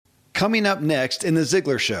Coming up next in The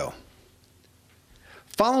Ziglar Show.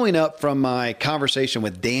 Following up from my conversation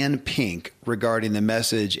with Dan Pink regarding the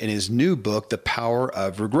message in his new book, The Power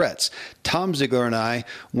of Regrets, Tom Ziglar and I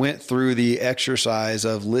went through the exercise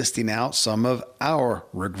of listing out some of our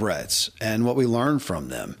regrets and what we learned from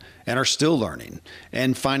them and are still learning,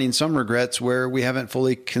 and finding some regrets where we haven't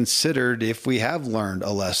fully considered if we have learned a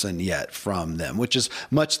lesson yet from them, which is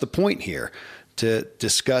much the point here, to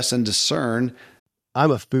discuss and discern.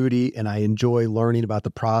 I'm a foodie and I enjoy learning about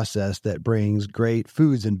the process that brings great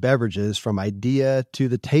foods and beverages from idea to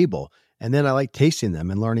the table. And then I like tasting them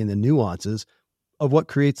and learning the nuances of what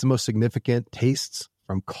creates the most significant tastes,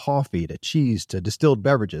 from coffee to cheese to distilled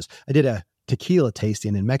beverages. I did a tequila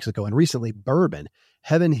tasting in Mexico, and recently bourbon.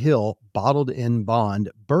 Heaven Hill bottled in bond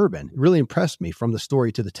bourbon really impressed me from the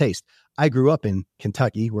story to the taste. I grew up in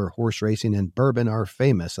Kentucky where horse racing and bourbon are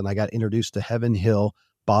famous, and I got introduced to Heaven Hill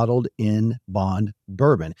bottled in bond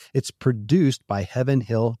bourbon. It's produced by Heaven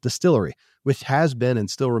Hill Distillery, which has been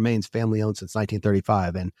and still remains family owned since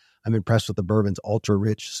 1935. And I'm impressed with the bourbon's ultra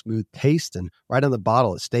rich, smooth taste. And right on the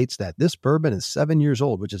bottle, it states that this bourbon is 7 years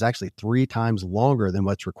old, which is actually 3 times longer than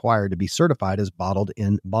what's required to be certified as bottled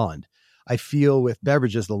in bond. I feel with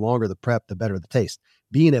beverages, the longer the prep, the better the taste.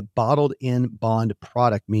 Being a bottled in bond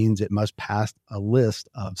product means it must pass a list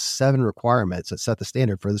of 7 requirements that set the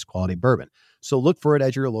standard for this quality bourbon. So look for it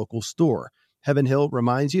at your local store. Heaven Hill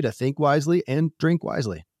reminds you to think wisely and drink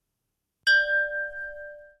wisely.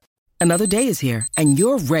 Another day is here and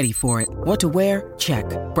you're ready for it. What to wear? Check.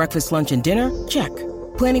 Breakfast, lunch, and dinner? Check.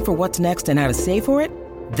 Planning for what's next and how to save for it?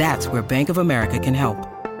 That's where Bank of America can help.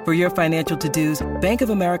 For your financial to-dos, Bank of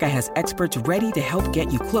America has experts ready to help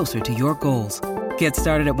get you closer to your goals. Get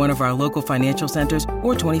started at one of our local financial centers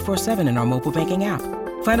or 24/7 in our mobile banking app.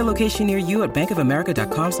 Find a location near you at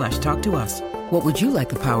bankofamerica.com/talktous. What would you like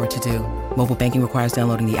the power to do? Mobile banking requires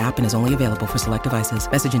downloading the app and is only available for select devices.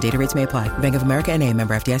 Message and data rates may apply. Bank of America N.A.,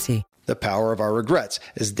 member FDIC. The power of our regrets.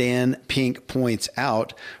 As Dan Pink points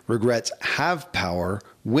out, regrets have power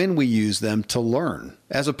when we use them to learn,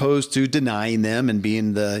 as opposed to denying them and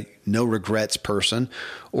being the no regrets person,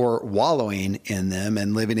 or wallowing in them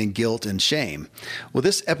and living in guilt and shame. Well,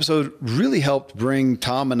 this episode really helped bring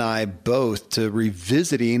Tom and I both to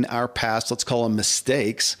revisiting our past, let's call them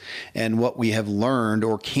mistakes, and what we have learned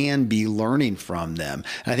or can be learning from them.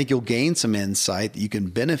 And I think you'll gain some insight that you can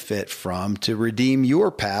benefit from to redeem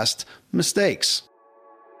your past mistakes.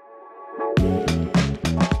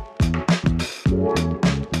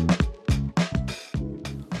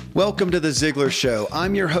 Welcome to The Ziglar Show.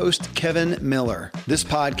 I'm your host, Kevin Miller. This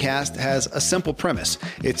podcast has a simple premise.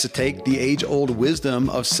 It's to take the age-old wisdom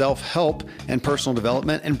of self-help and personal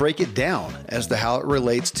development and break it down as to how it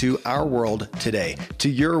relates to our world today, to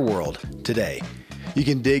your world today. You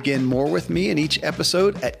can dig in more with me in each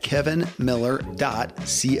episode at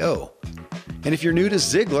kevinmiller.co. And if you're new to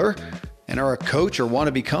Ziglar and are a coach or want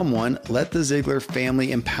to become one, let the Ziglar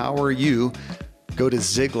family empower you. Go to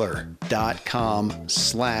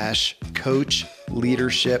Ziglar.com/coach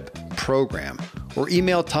leadership program or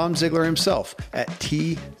email Tom Ziglar himself at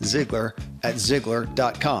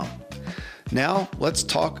tziglar@ziglar.com. Now let's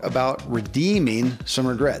talk about redeeming some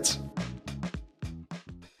regrets.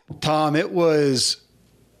 Tom, it was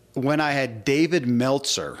when I had David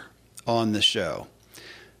Meltzer on the show,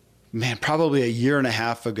 man, probably a year and a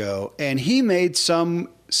half ago, and he made some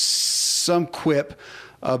quip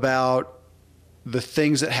about the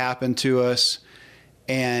things that happen to us,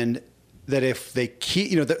 and that if they keep,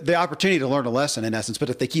 the opportunity to learn a lesson in essence, but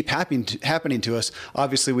if they keep happening to us,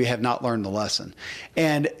 obviously we have not learned the lesson.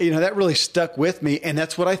 And, that really stuck with me. And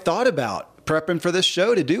that's what I thought about prepping for this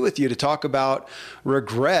show to do with you, to talk about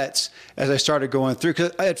regrets as I started going through.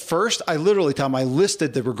 Because at first I literally, Tom, I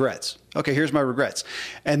listed the regrets. Okay, here's my regrets.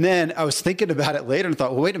 And then I was thinking about it later and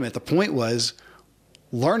thought, well, wait a minute. The point was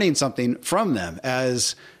learning something from them,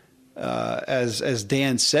 as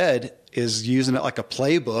Dan said, is using it like a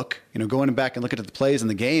playbook, going back and looking at the plays in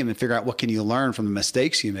the game and figure out what can you learn from the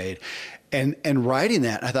mistakes you made, and writing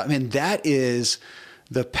that. I thought, man, that is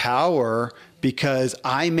the power, because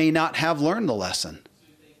I may not have learned the lesson.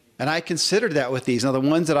 And I considered that with these. Now, the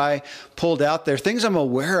ones that I pulled out there, things I'm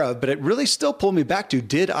aware of, but it really still pulled me back to,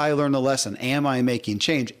 did I learn the lesson? Am I making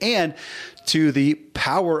change? And to the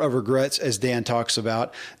power of regrets, as Dan talks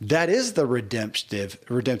about, that is the redemptive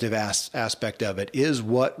aspect of it, is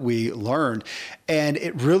what we learned. And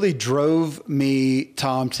it really drove me,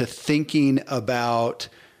 Tom, to thinking about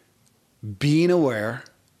being aware,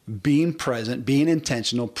 being present, being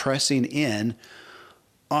intentional, pressing in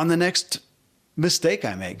on the next mistake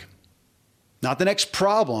I make. Not the next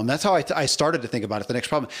problem. That's how I started to think about it, the next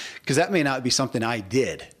problem, because that may not be something I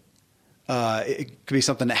did. It could be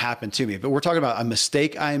something that happened to me, but we're talking about a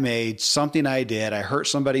mistake I made, something I did, I hurt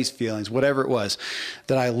somebody's feelings, whatever it was,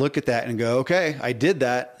 that I look at that and go, okay, I did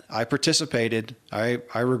that. I participated. I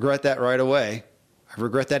regret that right away. I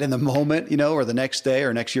regret that in the moment, or the next day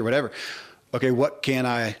or next year, whatever. Okay. What can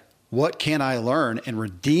I learn and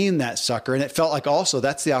redeem that sucker? And it felt like also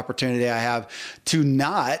that's the opportunity I have to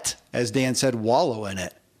not, as Dan said, wallow in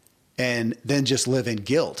it and then just live in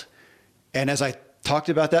guilt. And as I talked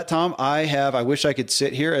about that, Tom, I wish I could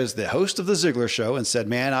sit here as the host of the Ziglar Show and said,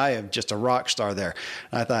 man, I am just a rock star there.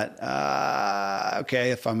 And I thought,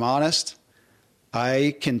 okay, if I'm honest,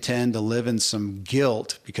 I can tend to live in some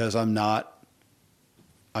guilt because I'm not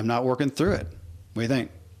working through it. What do you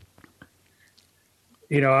think?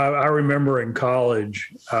 I remember in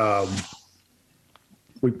college,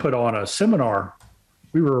 we put on a seminar.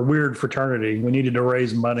 We were a weird fraternity. We needed to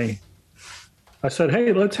raise money. I said,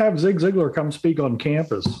 hey, let's have Zig Ziglar come speak on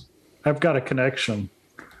campus. I've got a connection.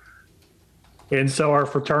 And so our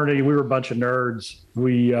fraternity, we were a bunch of nerds.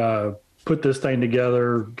 We put this thing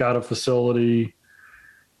together, got a facility,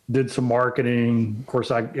 did some marketing. Of course,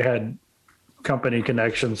 I had company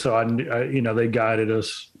connections, so they guided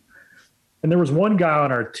us. And there was one guy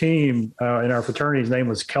on our team in our fraternity. His name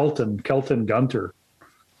was Kelton Gunter.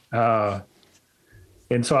 And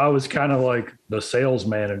so I was kind of like the sales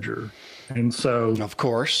manager. And so, of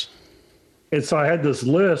course. And so I had this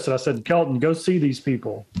list and I said, Kelton, go see these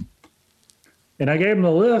people. And I gave him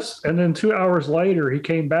the list. And then 2 hours later, he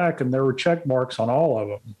came back and there were check marks on all of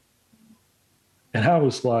them. And I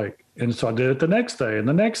was like, and so I did it the next day and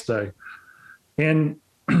the next day. And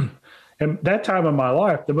that time in my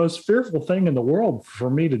life, the most fearful thing in the world for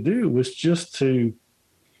me to do was just to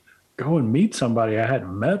go and meet somebody I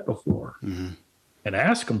hadn't met before and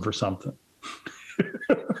ask them for something.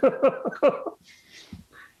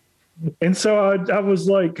 And so I was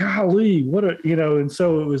like, golly, and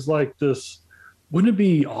so it was like this, wouldn't it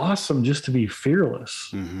be awesome just to be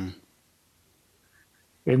fearless?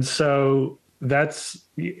 And so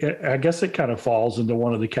I guess it kind of falls into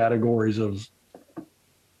one of the categories of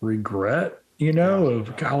regret,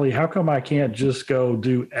 of golly, how come I can't just go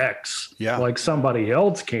do X like somebody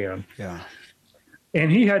else can? Yeah.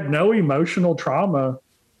 And he had no emotional trauma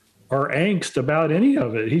or angst about any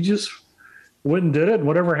of it. He just went and did it, and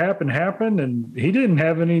whatever happened, and he didn't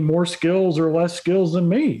have any more skills or less skills than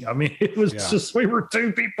me. I mean, it was just, we were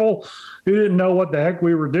two people who didn't know what the heck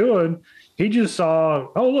we were doing. He just saw,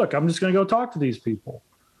 oh, look, I'm just going to go talk to these people.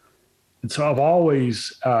 And so I've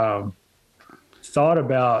always thought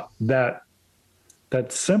about that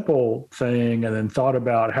simple thing, and then thought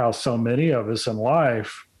about how so many of us in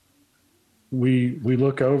life, we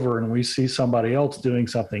look over and we see somebody else doing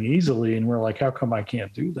something easily, and we're like, how come I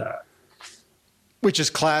can't do that? Which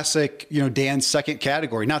is classic, Dan's second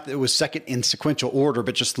category. Not that it was second in sequential order,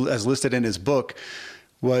 but just as listed in his book,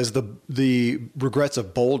 was the regrets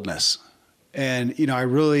of boldness. And, I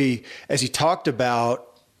really, as he talked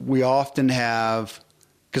about, we often have,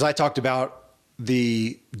 because I talked about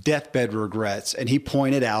the deathbed regrets, and he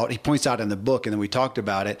points out in the book, and then we talked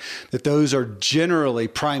about it, that those are generally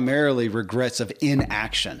primarily regrets of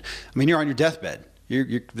inaction. I mean, you're on your deathbed.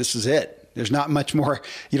 This is it. There's not much more.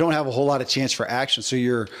 You don't have a whole lot of chance for action. So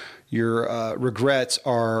your regrets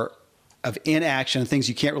are of inaction, things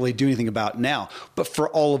you can't really do anything about now. But for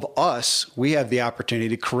all of us, we have the opportunity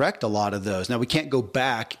to correct a lot of those. Now, we can't go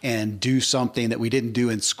back and do something that we didn't do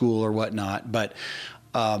in school or whatnot, but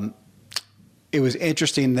it was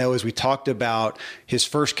interesting, though, as we talked about his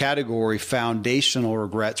first category, foundational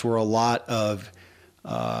regrets, were a lot of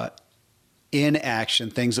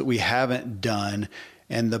inaction, things that we haven't done.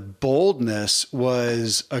 And the boldness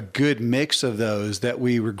was a good mix of those that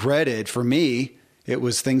we regretted. For me, it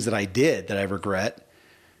was things that I did that I regret.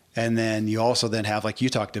 And then you also then have, like you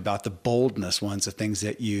talked about, the boldness ones, the things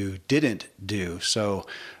that you didn't do. So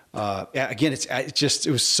again, it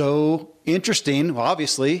was so interesting,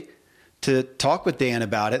 obviously, to talk with Dan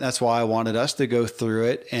about it. That's why I wanted us to go through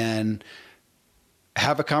it and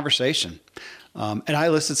have a conversation. And I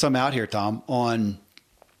listed some out here, Tom, on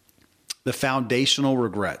the foundational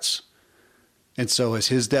regrets. And so as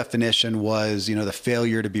his definition was, the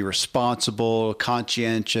failure to be responsible,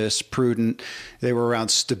 conscientious, prudent, they were around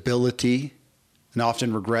stability, and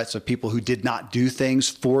often regrets of people who did not do things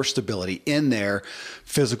for stability in their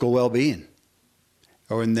physical well-being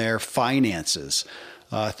or in their finances.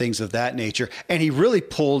 Things of that nature. And he really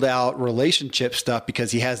pulled out relationship stuff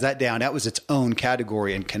because he has that down. That was its own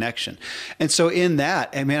category and connection. And so in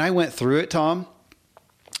that, I went through it, Tom,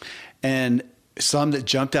 and some that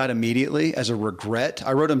jumped out immediately as a regret.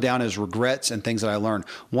 I wrote them down as regrets and things that I learned.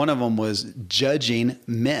 One of them was judging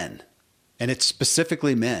men. and it's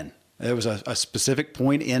specifically men. There was a specific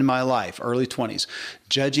point in my life, early 20s,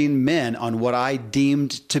 judging men on what I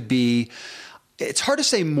deemed to be, it's hard to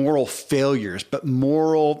say moral failures, but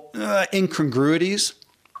moral incongruities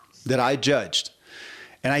that I judged.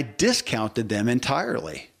 And I discounted them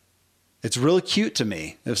entirely. It's really cute to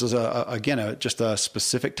me. This is, just a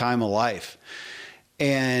specific time of life.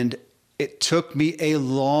 And it took me a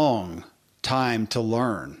long time to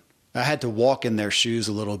learn. I had to walk in their shoes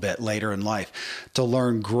a little bit later in life to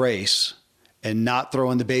learn grace and not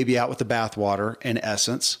throwing the baby out with the bathwater, in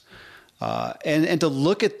essence, and to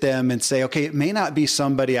look at them and say, okay, it may not be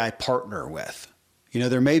somebody I partner with.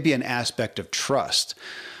 There may be an aspect of trust,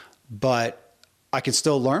 but I can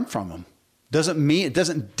still learn from them. It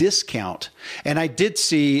doesn't discount. And I did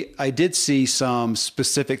see some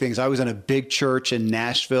specific things. I was in a big church in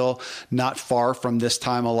Nashville, not far from this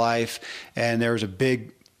time of life, and there was a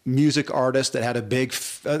big music artist that had a big,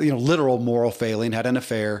 literal moral failing, had an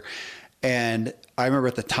affair. And I remember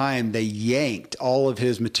at the time they yanked all of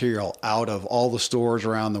his material out of all the stores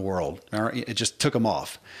around the world. It just took them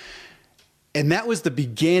off. And that was the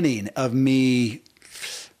beginning of me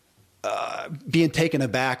being taken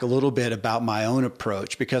aback a little bit about my own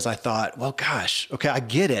approach, because I thought, well, gosh, okay, I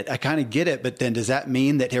get it. I kind of get it. But then does that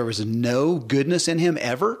mean that there was no goodness in him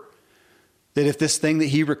ever? That if this thing that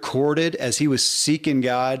he recorded as he was seeking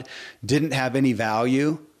God didn't have any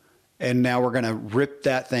value, and now we're going to rip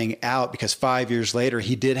that thing out because 5 years later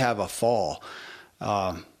he did have a fall.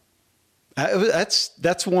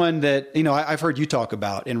 That's one that, I've heard you talk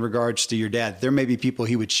about in regards to your dad. There may be people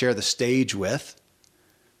he would share the stage with,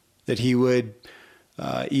 that he would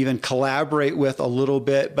even collaborate with a little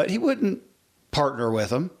bit, but he wouldn't partner with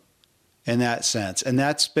them in that sense. And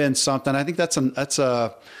that's been something, I think that's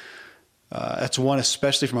one,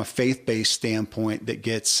 especially from a faith-based standpoint, that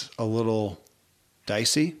gets a little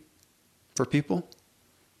dicey for people.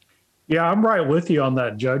 Yeah, I'm right with you on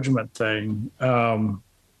that judgment thing.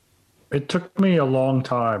 It took me a long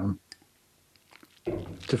time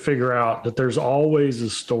to figure out that there's always a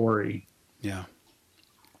story. Yeah.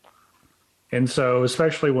 And so,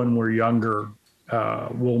 especially when we're younger,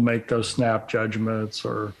 we'll make those snap judgments,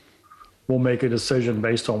 or we'll make a decision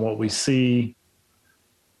based on what we see.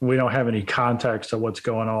 We don't have any context of what's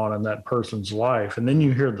going on in that person's life. And then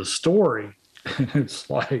you hear the story, and it's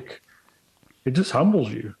like, it just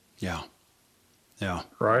humbles you. Yeah. Yeah.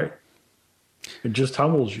 Right? It just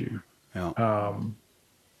humbles you. Yeah.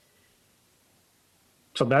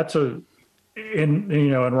 So that's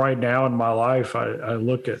and right now in my life, I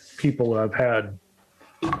look at people that I've had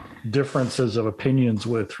differences of opinions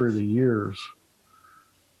with through the years.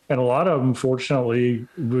 And a lot of them, fortunately,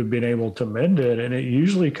 we've been able to mend it. And it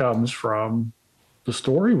usually comes from the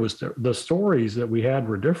stories that we had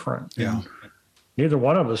were different. Yeah. And neither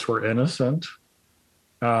one of us were innocent.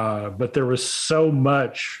 But there was so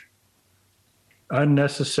much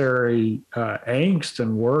unnecessary angst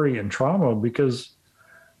and worry and trauma because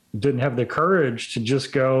we didn't have the courage to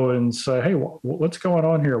just go and say, hey, what's going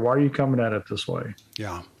on here? Why are you coming at it this way?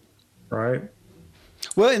 Yeah. Right.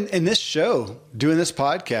 Well, in this show, doing this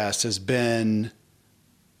podcast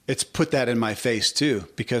it's put that in my face too,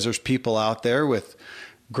 because there's people out there with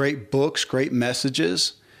great books, great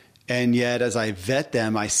messages. And yet as I vet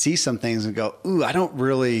them, I see some things and go, ooh, I don't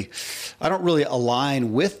really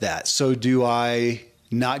align with that. So do I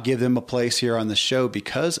not give them a place here on the show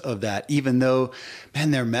because of that, even though,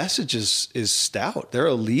 man, their message is stout. They're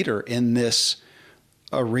a leader in this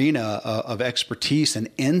arena of expertise and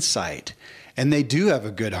insight. And they do have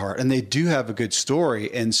a good heart and they do have a good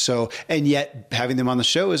story. And yet having them on the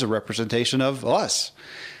show is a representation of us.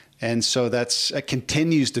 And so it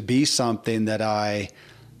continues to be something that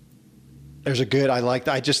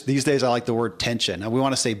these days I like the word tension. Now, we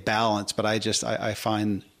want to say balance, but I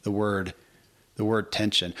find the word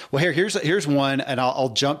tension. Well, here's one, and I'll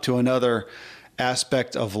jump to another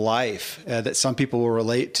aspect of life that some people will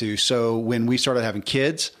relate to. So when we started having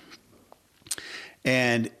kids,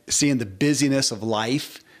 and seeing the busyness of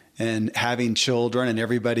life and having children and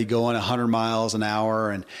everybody going 100 miles an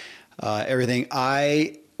hour and everything,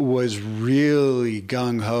 I was really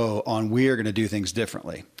gung-ho on we are going to do things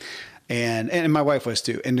differently. And my wife was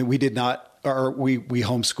too. And we did not, or we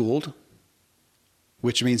homeschooled,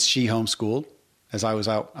 which means she homeschooled as I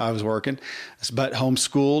was working, but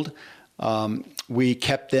homeschooled. We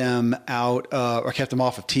kept them out, or kept them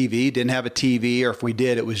off of TV, didn't have a TV, or if we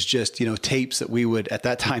did, it was just, tapes that we would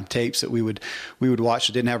watch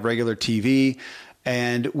that didn't have regular TV.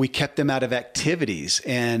 And we kept them out of activities.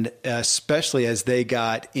 And especially as they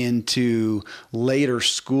got into later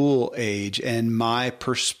school age, and my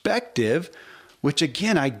perspective which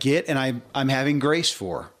again, I get and I'm having grace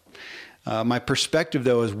for. My perspective,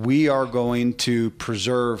 though, is we are going to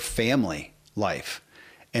preserve family life.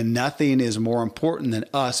 And nothing is more important than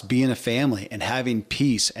us being a family and having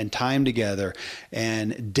peace and time together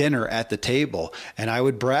and dinner at the table. And I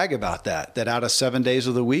would brag about that out of 7 days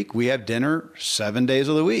of the week, we have dinner 7 days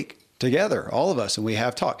of the week together, all of us, and we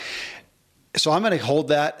have talk. So I'm going to hold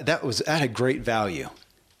that. That had great value.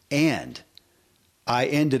 And I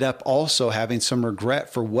ended up also having some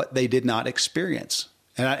regret for what they did not experience.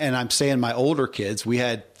 And I'm saying my older kids, we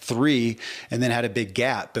had 3 and then had a big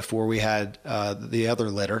gap before we had the other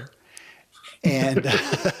litter. And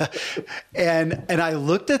and I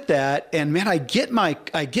looked at that and man, I get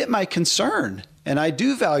my concern. And I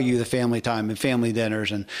do value the family time and family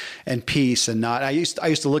dinners and peace and not. I used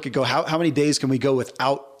to look at how many days can we go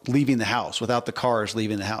without leaving the house, without the cars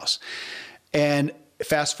leaving the house. And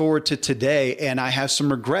fast forward to today, and I have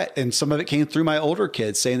some regret, and some of it came through my older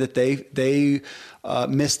kids saying that they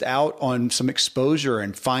missed out on some exposure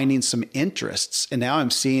and finding some interests. And now I'm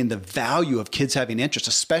seeing the value of kids having interests,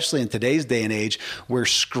 especially in today's day and age where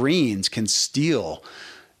screens can steal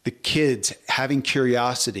the kids having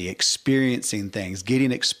curiosity, experiencing things,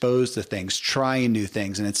 getting exposed to things, trying new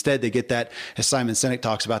things. And instead they get that, as Simon Sinek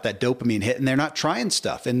talks about, that dopamine hit, and they're not trying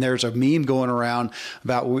stuff. And there's a meme going around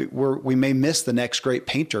about we may miss the next great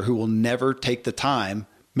painter who will never take the time,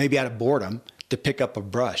 maybe out of boredom, to pick up a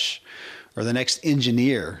brush, or the next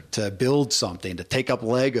engineer to build something, to take up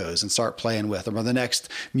Legos and start playing with them, or the next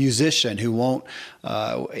musician who won't,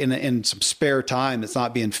 in some spare time that's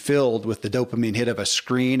not being filled with the dopamine hit of a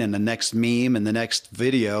screen and the next meme and the next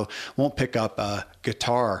video, won't pick up a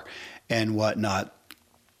guitar and whatnot.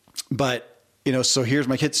 But so here's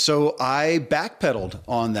my kids. So I backpedaled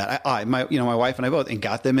on that. My wife and I both, and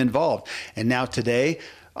got them involved. And now today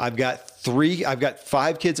I've got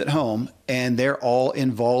 5 kids at home, and they're all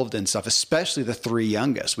involved in stuff, especially the 3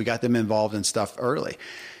 youngest. We got them involved in stuff early.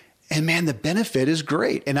 And man, the benefit is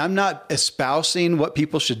great. And I'm not espousing what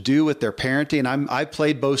people should do with their parenting. I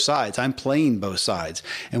played both sides. I'm playing both sides.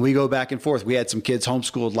 And we go back and forth. We had some kids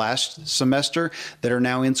homeschooled last semester that are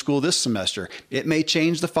now in school this semester. It may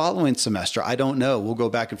change the following semester. I don't know. We'll go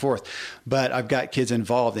back and forth. But I've got kids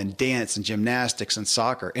involved in dance and gymnastics and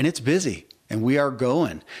soccer, and it's busy. And we are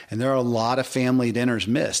going, and there are a lot of family dinners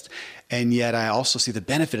missed. And yet I also see the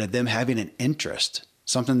benefit of them having an interest,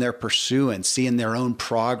 something they're pursuing, seeing their own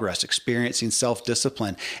progress, experiencing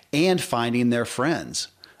self-discipline, and finding their friends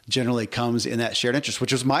generally comes in that shared interest,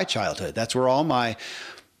 which was my childhood. That's where all my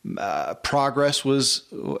progress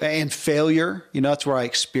was, and failure. That's where I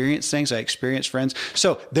experienced things. I experienced friends.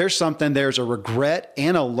 So there's a regret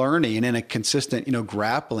and a learning and a consistent,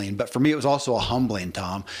 grappling. But for me, it was also a humbling,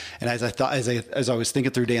 Tom. And as I was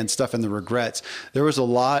thinking through Dan's stuff and the regrets, there was a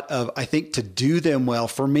lot of, I think, to do them well,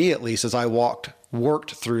 for me at least, as I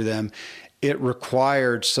worked through them, it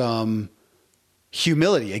required some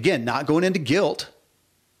humility. Again, not going into guilt,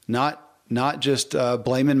 not just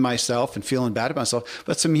blaming myself and feeling bad about myself,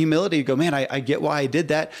 but some humility to go, man, I get why I did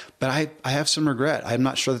that, but I have some regret. I'm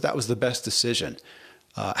not sure that was the best decision.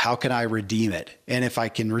 How can I redeem it? And if I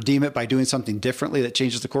can redeem it by doing something differently that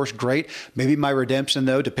changes the course, great. Maybe my redemption,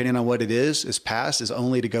 though, depending on what it is past, is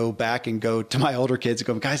only to go back and go to my older kids and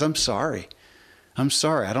go, guys, I'm sorry. I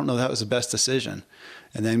don't know that was the best decision.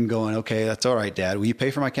 And then going, okay, that's all right, Dad. Will you pay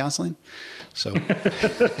for my counseling? So...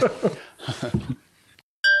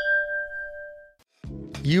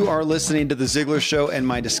 You are listening to The Ziglar Show and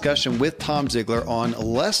my discussion with Tom Ziglar on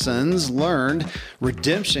lessons learned,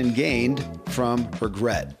 redemption gained from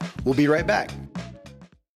regret. We'll be right back.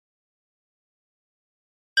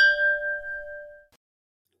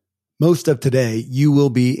 Most of today, you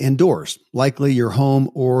will be indoors, likely your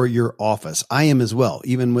home or your office. I am as well.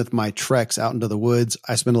 Even with my treks out into the woods,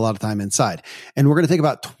 I spend a lot of time inside. And we're going to take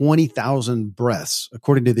about 20,000 breaths.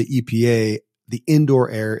 According to the EPA, the indoor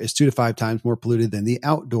air is 2 to 5 times more polluted than the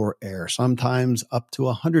outdoor air, sometimes up to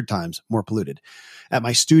 100 times more polluted. At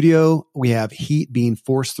my studio, we have heat being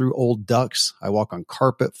forced through old ducts. I walk on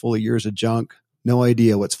carpet full of years of junk. No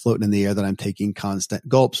idea what's floating in the air that I'm taking constant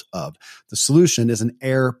gulps of. The solution is an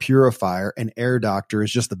air purifier, and Air Doctor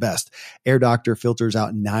is just the best. Air Doctor filters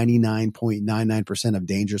out 99.99% of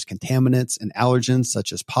dangerous contaminants and allergens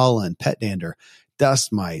such as pollen, pet dander,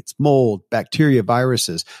 dust mites, mold, bacteria,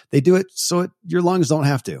 viruses. They do it so your lungs don't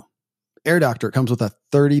have to. Air Doctor comes with a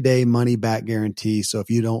 30-day money-back guarantee, so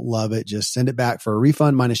if you don't love it, just send it back for a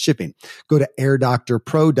refund minus shipping. Go to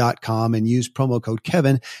airdoctorpro.com and use promo code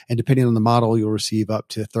Kevin, and depending on the model, you'll receive up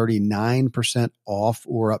to 39% off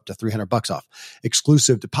or up to $300 off.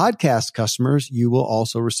 Exclusive to podcast customers, you will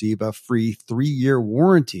also receive a free 3-year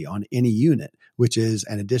warranty on any unit which is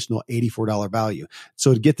an additional $84 value.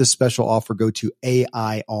 So to get this special offer, go to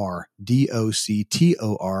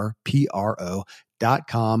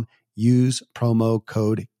AIRDOCTORPRO.com. Use promo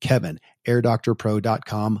code Kevin,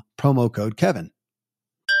 airdoctorpro.com, promo code Kevin.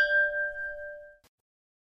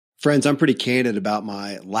 Friends, I'm pretty candid about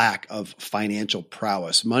my lack of financial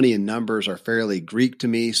prowess. Money and numbers are fairly Greek to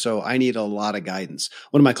me, so I need a lot of guidance.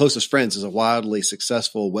 One of my closest friends is a wildly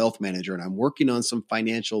successful wealth manager, and I'm working on some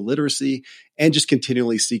financial literacy and just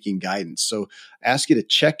continually seeking guidance. So I ask you to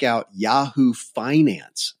check out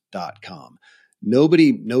yahoofinance.com.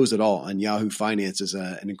 Nobody knows it all, and Yahoo Finance is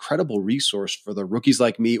an incredible resource for the rookies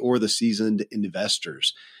like me or the seasoned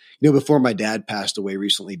investors. Before my dad passed away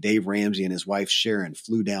recently, Dave Ramsey and his wife Sharon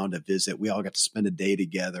flew down to visit. We all got to spend a day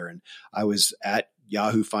together, and I was at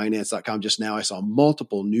yahoofinance.com just now. I saw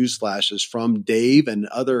multiple news flashes from Dave and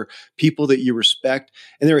other people that you respect,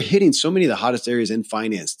 and they were hitting so many of the hottest areas in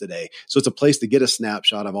finance today. So it's a place to get a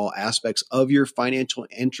snapshot of all aspects of your financial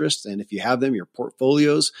interests, and if you have them, your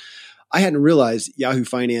portfolios. I hadn't realized Yahoo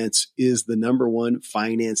Finance is the #1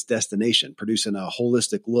 finance destination, producing a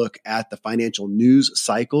holistic look at the financial news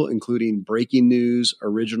cycle, including breaking news,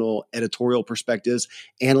 original editorial perspectives,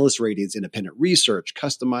 analyst ratings, independent research,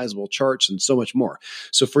 customizable charts, and so much more.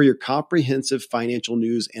 So for your comprehensive financial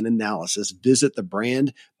news and analysis, visit the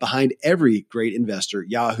brand behind every great investor,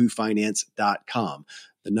 yahoofinance.com,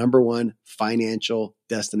 the #1 financial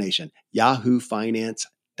destination,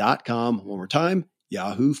 yahoofinance.com. One more time,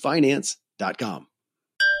 yahoofinance.com.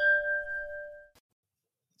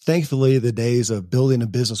 Thankfully, the days of building a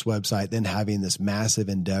business website, then having this massive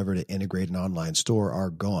endeavor to integrate an online store are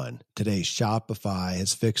gone. Today, Shopify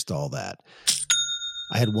has fixed all that.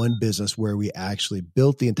 I had one business where we actually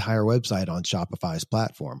built the entire website on Shopify's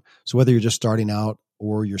platform. So whether you're just starting out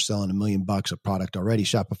or you're selling $1 million of product already,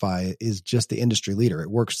 Shopify is just the industry leader. It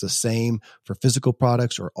works the same for physical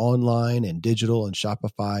products or online and digital, and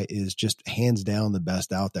Shopify is just hands down the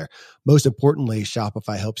best out there. Most importantly,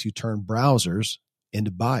 Shopify helps you turn browsers into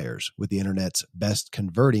buyers with the internet's best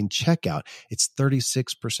converting checkout. It's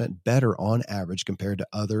 36% better on average compared to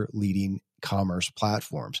other leading commerce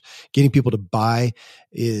platforms. Getting people to buy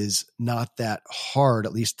is not that hard,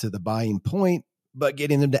 at least to the buying point, but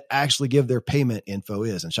getting them to actually give their payment info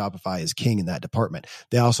is, and Shopify is king in that department.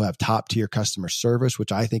 They also have top tier customer service,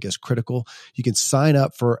 which I think is critical. You can sign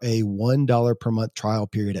up for a $1 per month trial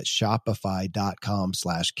period at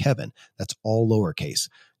shopify.com/Kevin. That's all lowercase.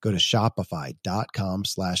 Go to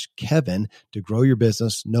shopify.com/Kevin to grow your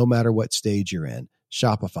business no matter what stage you're in.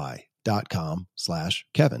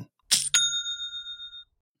 Shopify.com/Kevin.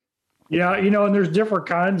 Yeah, and there's different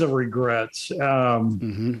kinds of regrets.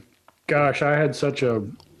 Gosh, I had such a,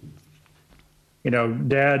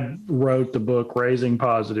 Dad wrote the book Raising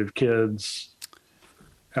Positive Kids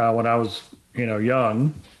when I was,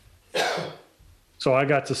 young. So I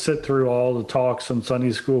got to sit through all the talks and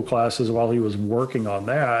Sunday school classes while he was working on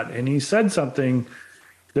that. And he said something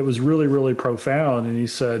that was really, really profound. And he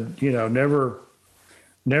said, never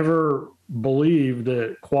believe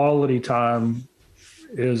that quality time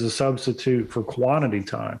is a substitute for quantity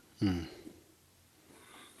time.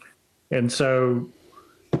 And so,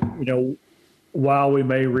 while we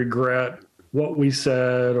may regret what we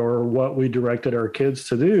said or what we directed our kids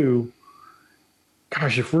to do,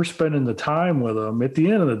 gosh, if we're spending the time with them, at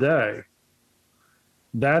the end of the day,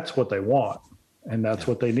 that's what they want and that's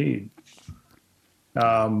what they need.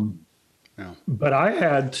 But I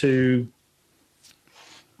had to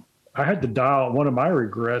dial, one of my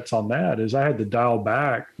regrets on that is I had to dial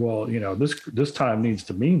back. Well, this time needs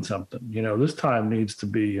to mean something, this time needs to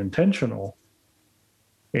be intentional.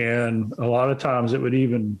 And a lot of times it would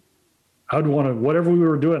even, I'd want to, whatever we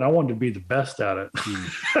were doing, I wanted to be the best at it.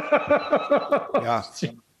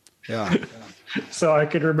 Yeah. So I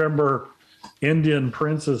could remember Indian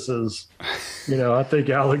princesses, I think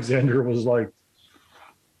Alexander was like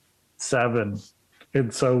 7.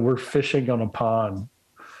 And so we're fishing on a pond.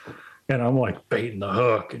 And I'm like baiting the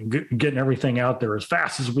hook and getting everything out there as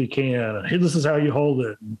fast as we can. And hey, this is how you hold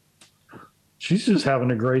it. And she's just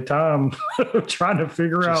having a great time trying to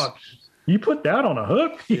figure out, you put that on a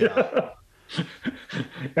hook? Yeah.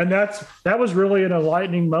 And that was really an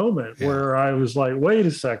enlightening moment where I was like, wait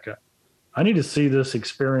a second, I need to see this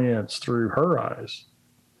experience through her eyes.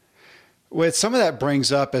 Well, some of that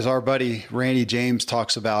brings up, as our buddy Randy James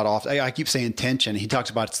talks about often, I keep saying tension. He talks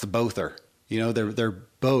about it's the bother. They're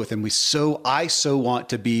both, and I so want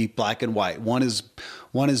to be black and white. One is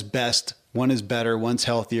best, one is better, one's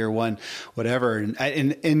healthier, one whatever.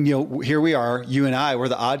 And here we are, you and I, we're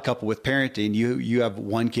the odd couple with parenting. You have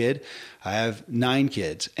 1 kid, I have 9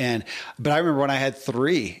 kids, but I remember when I had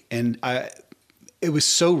 3, and it was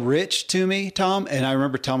so rich to me, Tom. And I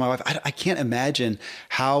remember telling my wife, I can't imagine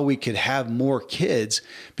how we could have more kids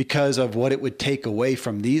because of what it would take away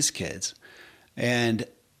from these kids. And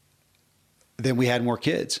then we had more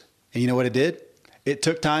kids. And you know what it did? It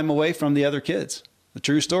took time away from the other kids. The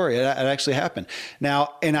true story. It actually happened.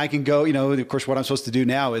 Now, and I can go, of course, what I'm supposed to do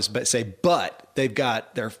now is but they've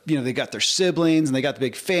got they got their siblings and they got the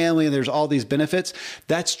big family and there's all these benefits.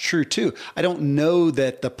 That's true too. I don't know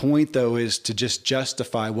that the point though is to just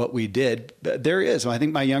justify what we did. But there is. I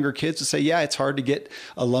think my younger kids would say, yeah, it's hard to get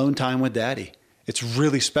alone time with daddy. It's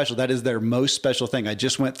really special. That is their most special thing. I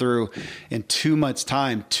just went through in 2 months'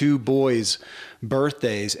 time, 2 boys'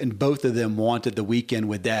 birthdays, and both of them wanted the weekend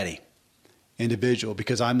with daddy. Individual,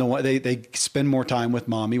 because I'm the one they spend more time with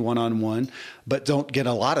mommy one-on-one, but don't get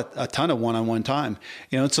a ton of one-on-one time,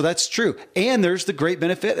 and so that's true. And there's the great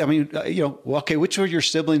benefit. I mean, okay, which of your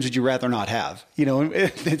siblings would you rather not have?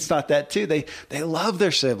 It's not that too. They love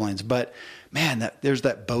their siblings, but man, there's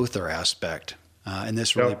that bother aspect. And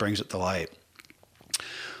this really brings it to light.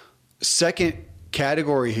 Second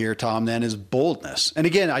category here, Tom, then is boldness. And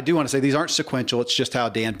again, I do want to say these aren't sequential. It's just how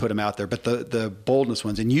Dan put them out there, but the boldness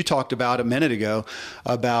ones. And you talked about a minute ago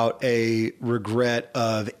about a regret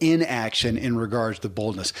of inaction in regards to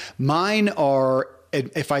boldness. Mine are,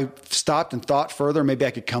 if I stopped and thought further, maybe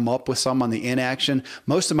I could come up with some on the inaction.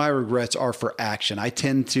 Most of my regrets are for action. I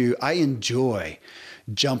enjoy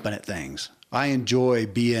jumping at things. I enjoy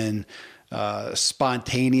being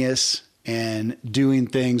spontaneous and doing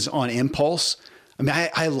things on impulse. I mean,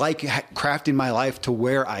 I like crafting my life to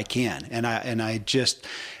where I can, and I do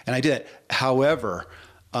that. However,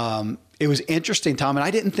 it was interesting, Tom, and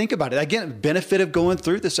I didn't think about it. Again, benefit of going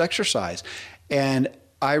through this exercise, and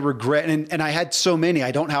I regret, and I had so many.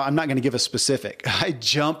 I'm not going to give a specific. I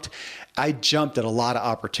jumped at a lot of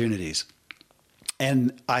opportunities.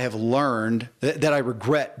 And I have learned that I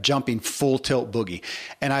regret jumping full tilt boogie,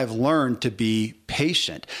 and I've learned to be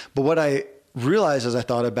patient. But what I realized as I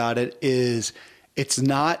thought about it is it's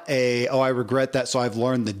not I regret that, so I've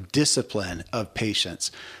learned the discipline of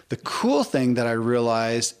patience. The cool thing that I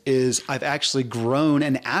realized is I've actually grown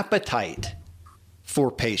an appetite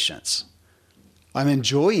for patience. I'm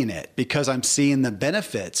enjoying it because I'm seeing the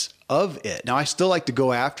benefits of it. Now, I still like to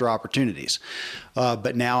go after opportunities,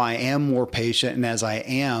 but now I am more patient. And as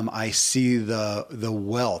I see the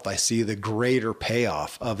wealth, I see the greater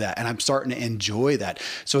payoff of that. And I'm starting to enjoy that.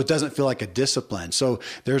 So it doesn't feel like a discipline. So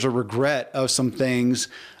there's a regret of some things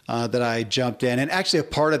that I jumped in. And actually a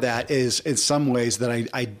part of that is in some ways that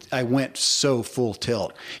I went so full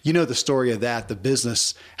tilt. You know the story of that, the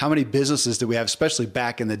business, how many businesses do we have, especially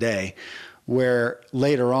back in the day, where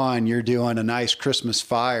later on you're doing a nice Christmas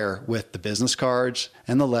fire with the business cards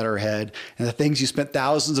and the letterhead and the things you spent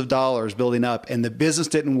thousands of dollars building up, and the business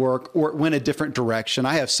didn't work or it went a different direction.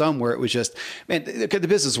 I have some where it was just, man, the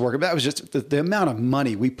business working, but that was just the amount of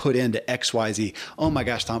money we put into XYZ. Oh my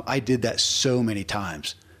gosh, Tom, I did that so many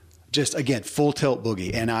times. Just again, full tilt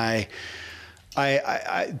boogie. And I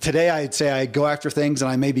today I'd say I go after things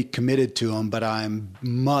and I may be committed to them, but I'm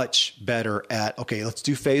much better at, okay, let's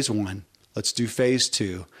do phase 1. Let's do phase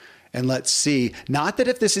 2, and let's see, not that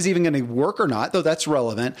if this is even going to work or not, though that's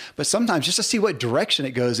relevant, but sometimes just to see what direction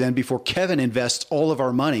it goes in before Kevin invests all of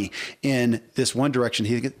our money in this one direction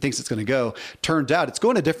he thinks it's going to go. Turns out it's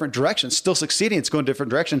going a different direction, still succeeding, it's going a different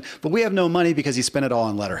direction, but we have no money because he spent it all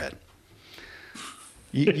on letterhead.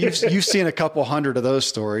 You've seen a couple hundred of those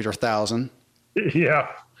stories, or 1,000. Yeah.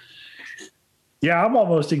 Yeah, I'm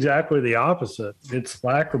almost exactly the opposite. It's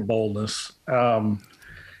lack of boldness.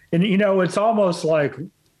 And, it's almost like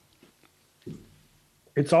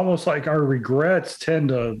our regrets tend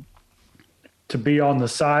to be on the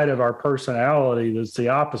side of our personality that's the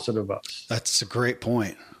opposite of us. That's a great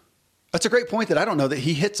point. That's a great point that I don't know that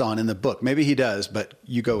he hits on in the book. Maybe he does, but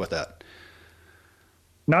you go with that.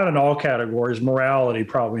 Not in all categories. Morality,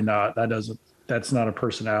 probably not. That's not a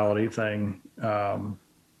personality thing.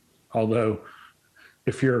 Although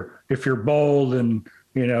if you're bold and,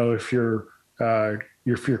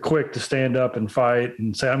 if you're quick to stand up and fight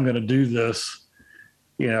and say, I'm going to do this,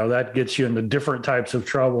 that gets you into different types of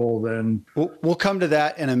trouble than. We'll come to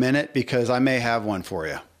that in a minute because I may have one for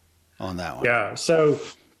you on that one. Yeah. So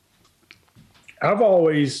I've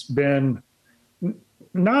always been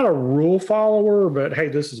not a rule follower, but hey,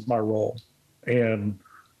 this is my role. And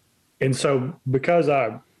so because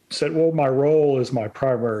I said, well, my role is my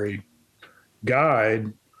primary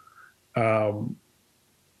guide,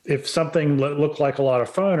 if something looked like a lot of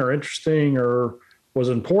fun or interesting or was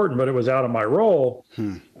important, but it was out of my role,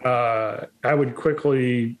 I would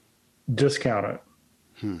quickly discount it.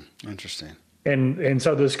 Interesting. And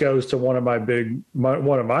so this goes to one of my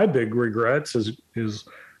big regrets is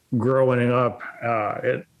growing up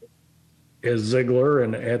at Ziegler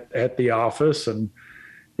and at the office. And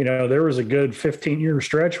there was a good 15-year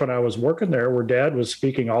stretch when I was working there where Dad was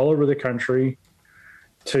speaking all over the country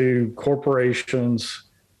to corporations,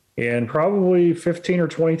 and probably 15 or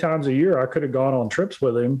 20 times a year I could have gone on trips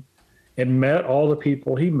with him and met all the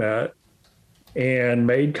people he met and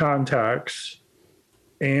made contacts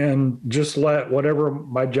and just let whatever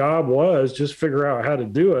my job was, just figure out how to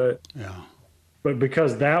do it. Yeah. But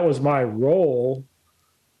because that was my role,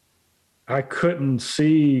 I couldn't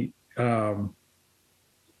see,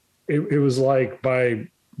 it was like by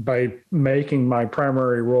making my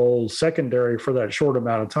primary role secondary for that short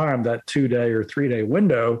amount of time, that 2-day or 3-day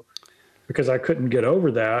window, because I couldn't get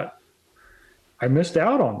over that, I missed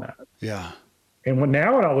out on that. Yeah. And when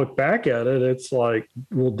I look back at it, it's like,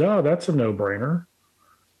 well, duh, that's a no-brainer.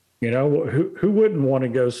 Who wouldn't want to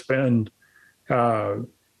go spend, a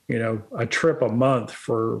trip a month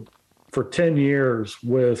for 10 years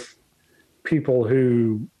with people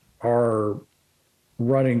who are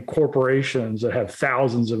running corporations that have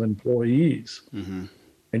thousands of employees and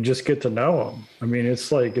just get to know them? I mean,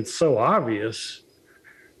 it's like, it's so obvious,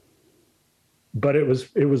 but it was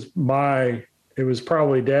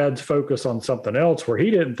probably Dad's focus on something else where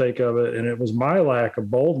he didn't think of it. And it was my lack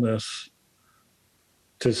of boldness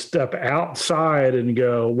to step outside and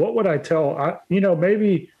go, what would I tell?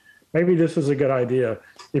 Maybe this is a good idea.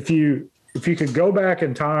 If you could go back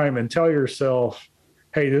in time and tell yourself,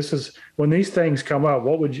 hey, this is when these things come up,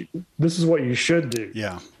 this is what you should do.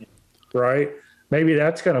 Yeah. Right. Maybe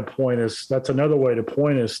that's going to point us. That's another way to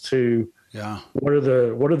point us to, what are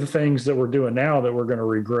the things that we're doing now that we're going to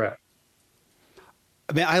regret?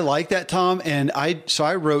 I mean, I like that, Tom. And I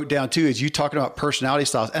wrote down too, as you talking about personality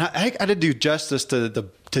styles, and I did do justice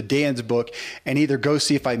to Dan's book and either go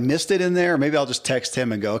see if I missed it in there, or maybe I'll just text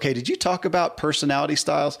him and go, okay, did you talk about personality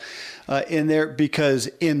styles in there? Because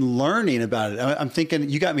in learning about it, I'm thinking,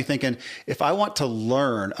 you got me thinking, if I want to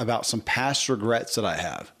learn about some past regrets that I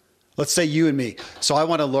have, let's say you and me. So I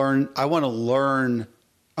want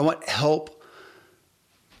help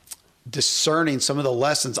discerning some of the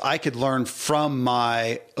lessons I could learn from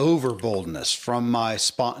my overboldness, from my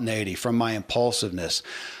spontaneity, from my impulsiveness.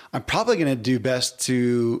 I'm probably going to do best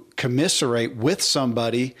to commiserate with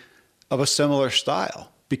somebody of a similar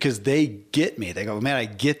style because they get me. They go, man, I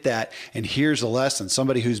get that. And here's a lesson.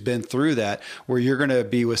 Somebody who's been through that, where you're going to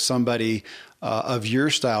be with somebody of your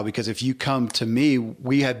style, because if you come to me,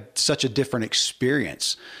 we had such a different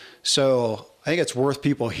experience. So I think it's worth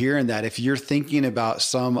people hearing that. If you're thinking about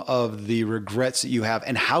some of the regrets that you have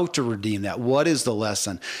and how to redeem that, what is the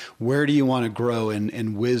lesson? Where do you want to grow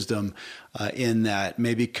in wisdom in that?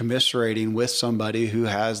 Maybe commiserating with somebody who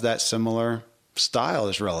has that similar style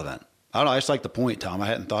is relevant. I don't know. I just like the point, Tom. I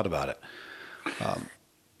hadn't thought about it.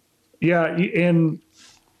 Yeah. And,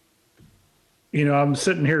 I'm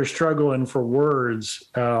sitting here struggling for words.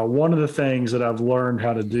 One of the things that I've learned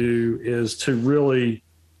how to do is to really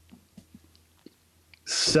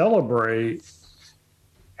celebrate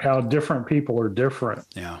how different people are different.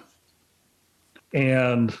 Yeah.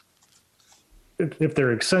 And if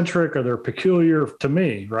they're eccentric or they're peculiar to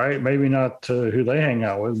me, right? Maybe not to who they hang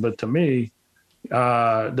out with, but to me,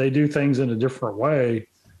 they do things in a different way,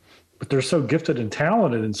 but they're so gifted and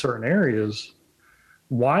talented in certain areas.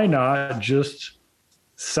 Why not just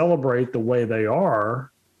celebrate the way they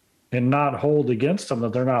are and not hold against them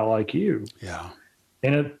that they're not like you? Yeah.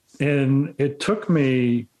 And it took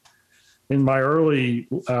me in my early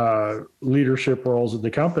leadership roles at the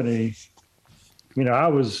company.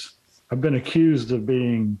 I've been accused of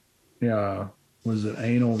being, was it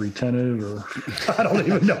anal retentive or I don't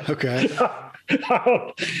even know. Okay.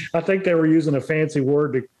 I think they were using a fancy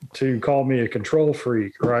word to call me a control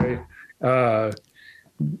freak, right?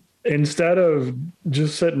 Instead of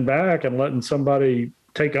just sitting back and letting somebody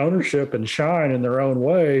take ownership and shine in their own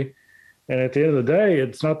way. And at the end of the day,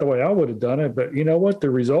 it's not the way I would have done it, but you know what?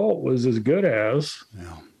 The result was as good as.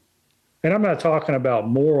 Yeah. And I'm not talking about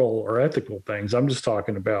moral or ethical things. I'm just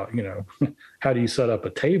talking about, how do you set up a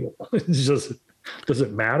table? It's just, does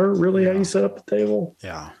it matter really how you set up the table?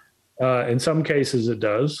 Yeah. In some cases it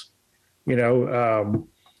does. I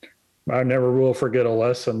never will forget a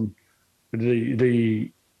lesson.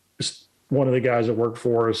 One of the guys that worked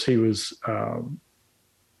for us, he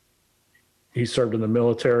served in the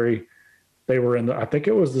military. They were in I think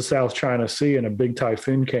it was the South China Sea, and a big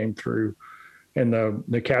typhoon came through, and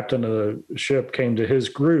the captain of the ship came to his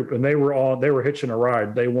group, and they were hitching a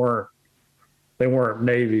ride. They weren't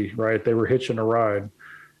Navy, right? They were hitching a ride.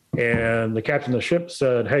 And the captain of the ship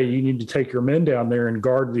said, hey, you need to take your men down there and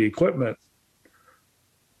guard the equipment.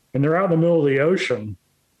 And they're out in the middle of the ocean.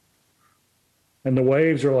 And the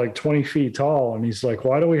waves are like 20 feet tall. And he's like,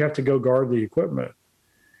 why do we have to go guard the equipment?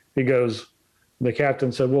 He goes, the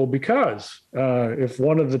captain said, well, because if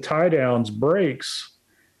one of the tie downs breaks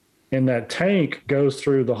and that tank goes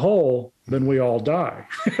through the hole, then we all die.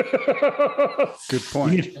 Good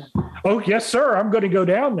point. Oh, yes, sir. I'm going to go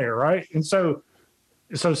down there. Right. And so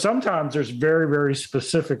sometimes there's very, very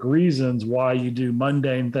specific reasons why you do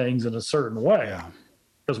mundane things in a certain way. Yeah.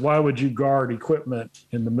 Because why would you guard equipment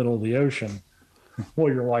in the middle of the ocean?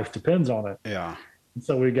 Well, your life depends on it. Yeah. And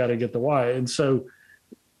so we got to get the why. And so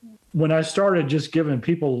when I started just giving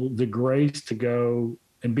people the grace to go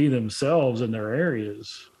and be themselves in their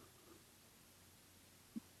areas.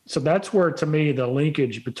 So that's where, to me, the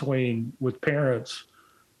linkage between with parents,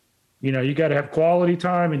 you know, you got to have quality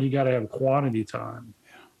time and you got to have quantity time.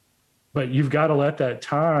 Yeah. But you've got to let that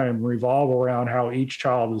time revolve around how each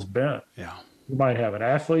child is bent. Yeah. You might have an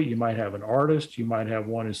athlete, you might have an artist, you might have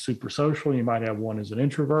one who's super social, you might have one who's an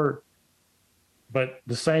introvert, but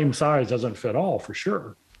the same size doesn't fit all, for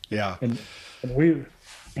sure. Yeah.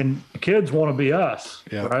 And kids want to be us,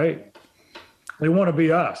 yeah. right? They want to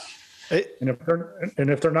be us. And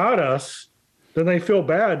if they're not us, then they feel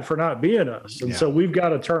bad for not being us. And so we've got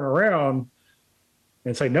to turn around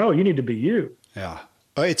and say, no, you need to be you. Yeah.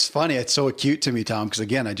 It's funny. It's so acute to me, Tom, because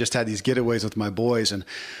again, I just had these getaways with my boys, and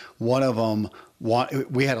one of them,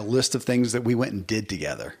 we had a list of things that we went and did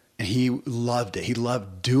together. And he loved it. He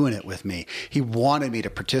loved doing it with me. He wanted me to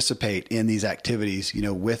participate in these activities, you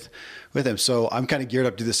know, with him. So I'm kind of geared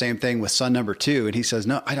up to do the same thing with son number 2. And he says,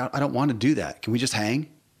 no, I don't want to do that. Can we just hang?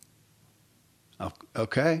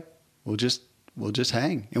 Okay. We'll just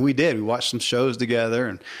hang. And we did. We watched some shows together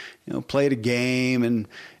and, you know, played a game and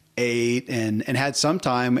ate and had some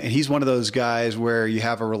time. And he's one of those guys where you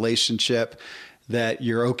have a relationship that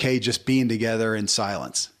you're okay just being together in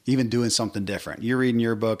silence, even doing something different. You're reading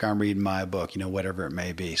your book, I'm reading my book, you know, whatever it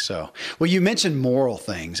may be. So, well, you mentioned moral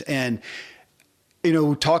things, and, you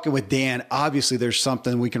know, talking with Dan, obviously there's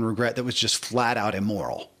something we can regret that was just flat out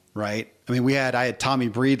immoral, right? I mean, I had Tommy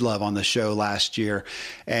Breedlove on the show last year,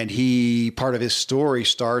 and part of his story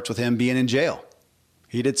starts with him being in jail.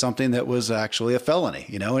 He did something that was actually a felony,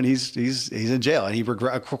 you know, and he's in jail, and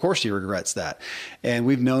of course he regrets that. And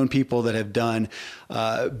we've known people that have done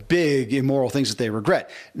big immoral things that they regret.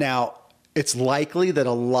 Now, it's likely that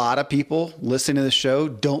a lot of people listening to the show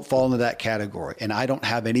don't fall into that category. And I don't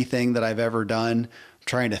have anything that I've ever done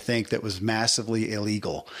trying to think that was massively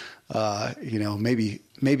illegal. You know,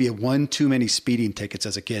 maybe one too many speeding tickets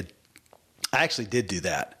as a kid. I actually did do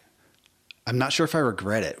that. I'm not sure if I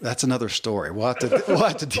regret it. That's another story. We'll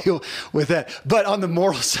have to deal with that. But on the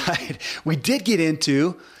moral side, we did get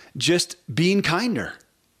into just being kinder.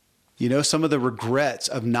 You know, some of the regrets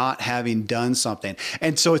of not having done something.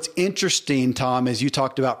 And so it's interesting, Tom, as you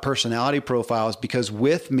talked about personality profiles, because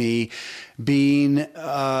with me being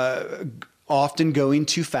often going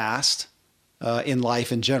too fast, in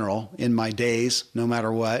life in general, in my days, no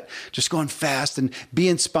matter what, just going fast and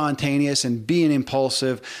being spontaneous and being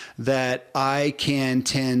impulsive, that I can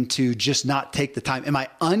tend to just not take the time. Am I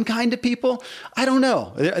unkind to people? I don't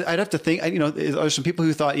know. I'd have to think, you know, there's some people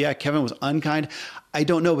who thought, yeah, Kevin was unkind. I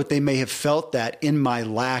don't know, but they may have felt that in my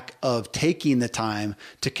lack of taking the time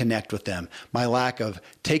to connect with them, my lack of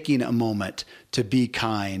taking a moment to be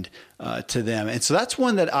kind to them. And so that's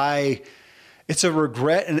one that it's a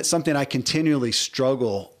regret, and it's something I continually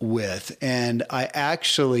struggle with. And I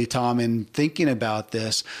actually, Tom, in thinking about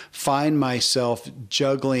this, find myself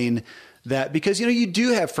juggling that because, you know, you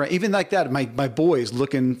do have friends, even like that, my boys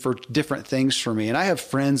looking for different things for me. And I have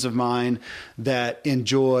friends of mine that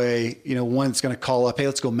enjoy, you know, one that's going to call up, hey,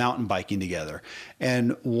 let's go mountain biking together.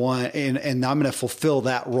 And I'm going to fulfill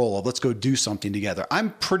that role of let's go do something together.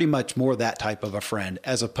 I'm pretty much more that type of a friend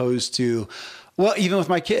as opposed to, well, even with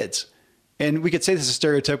my kids. And we could say this is a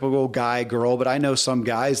stereotypical guy, girl, but I know some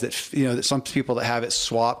guys that, you know, that some people that have it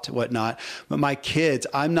swapped, whatnot. But my kids,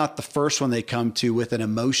 I'm not the first one they come to with an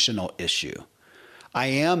emotional issue. I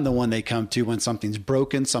am the one they come to when something's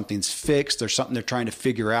broken, something's fixed, there's something they're trying to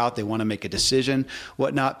figure out, they want to make a decision,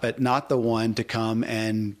 whatnot, but not the one to come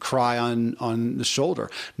and cry on the shoulder.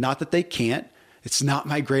 Not that they can't. It's not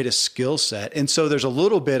my greatest skill set. And so there's a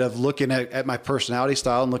little bit of looking at my personality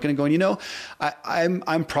style and looking and going, you know,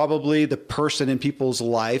 I'm probably the person in people's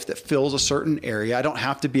life that fills a certain area. I don't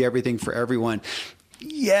have to be everything for everyone.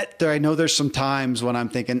 Yet I know there's some times when I'm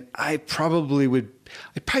thinking it'd probably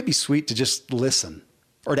be sweet to just listen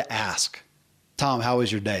or to ask, Tom, how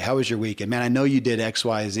was your day? How was your weekend? Man, I know you did X,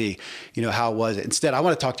 Y, Z. How was it? Instead, I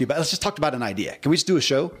want to talk to you about, let's just talk about an idea. Can we just do a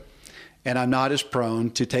show? And I'm not as prone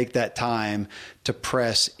to take that time to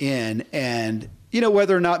press in and,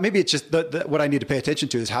 whether or not, maybe it's just what I need to pay attention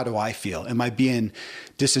to is how do I feel? Am I being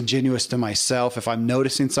disingenuous to myself? If I'm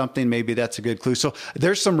noticing something, maybe that's a good clue. So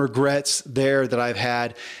there's some regrets there that I've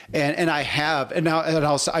had, and I have, and now,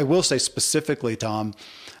 I will say specifically, Tom,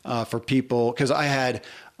 for people, because I had,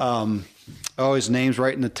 his name's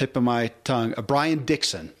right in the tip of my tongue, Brian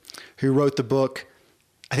Dixon, who wrote the book,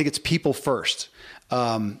 I think it's People First.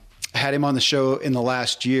 I had him on the show in the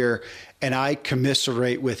last year, and I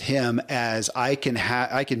commiserate with him as I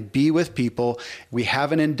can be with people. We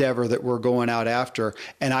have an endeavor that we're going out after,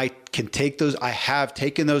 and I have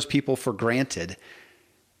taken those people for granted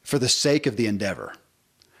for the sake of the endeavor.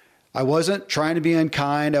 I wasn't trying to be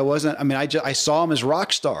unkind. I saw them as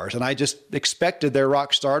rock stars, and I just expected their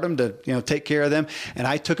rock stardom to, take care of them. And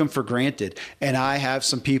I took them for granted. And I have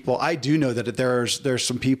some people, I do know that there's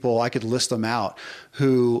some people, I could list them out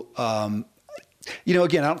who, again,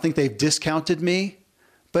 I don't think they've discounted me,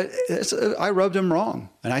 but I rubbed them wrong,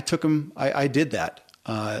 and I took them, I did that.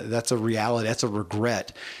 That's a reality. That's a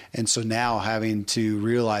regret. And so now having to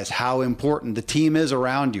realize how important the team is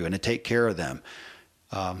around you and to take care of them.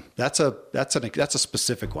 That's a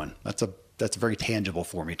specific one. That's very tangible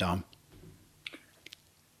for me, Tom.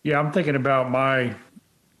 Yeah, I'm thinking about my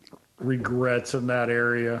regrets in that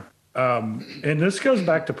area. And this goes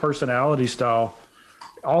back to personality style.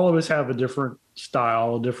 All of us have a different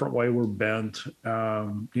style, a different way we're bent.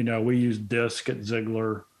 We use DISC at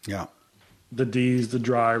Ziglar. Yeah. The D's the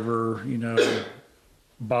driver,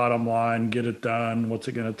 bottom line, get it done. What's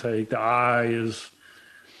it going to take? The I is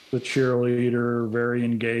the cheerleader, very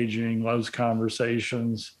engaging, loves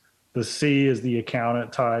conversations. The C is the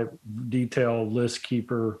accountant type, detailed list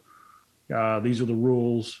keeper. These are the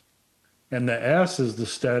rules. And the S is the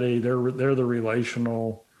steady. They're the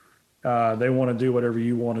relational. They want to do whatever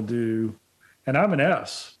you want to do. And I'm an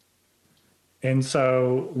S. And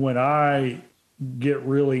so when I get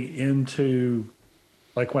really into,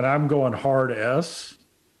 like when I'm going hard S,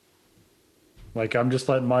 like I'm just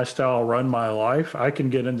letting my style run my life, I can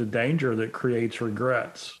get into danger that creates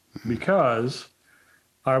regrets because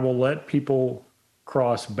I will let people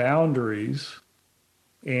cross boundaries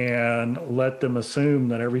and let them assume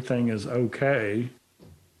that everything is okay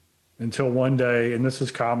until one day, and this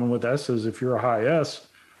is common with S's, if you're a high S,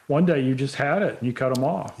 one day you just had it and you cut them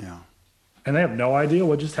off. Yeah. And they have no idea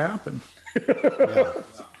what just happened. Yeah.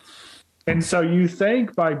 And so you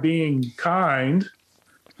think by being kind,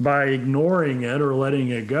 by ignoring it or letting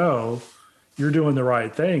it go, you're doing the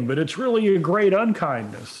right thing, but it's really a great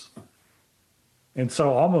unkindness. And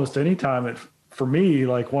so almost anytime for me,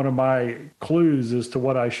 like one of my clues as to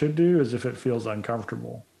what I should do is if it feels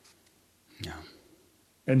uncomfortable. Yeah.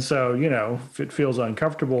 And so, if it feels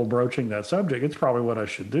uncomfortable broaching that subject, it's probably what I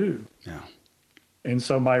should do. Yeah. And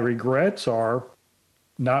so my regrets are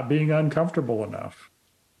not being uncomfortable enough.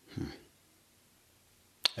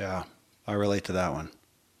 Yeah. I relate to that one.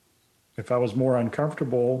 If I was more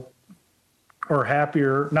uncomfortable or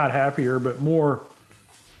happier, not happier, but more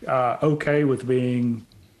okay with being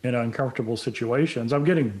in uncomfortable situations, I'm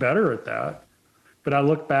getting better at that. But I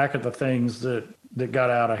look back at the things that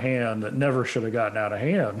got out of hand that never should have gotten out of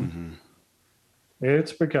hand. Mm-hmm.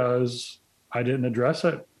 It's because I didn't address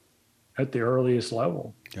it at the earliest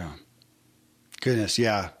level. Yeah. Goodness.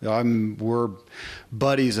 Yeah. We're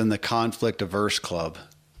buddies in the conflict averse club.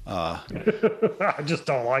 I just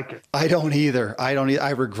don't like it. I don't either. I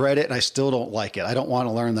regret it, and I still don't like it. I don't want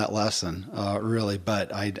to learn that lesson, really,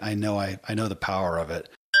 but I know the power of it.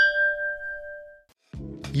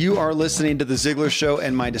 You are listening to The Ziglar Show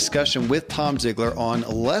and my discussion with Tom Ziglar on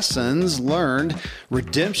lessons learned,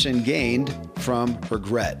 redemption gained from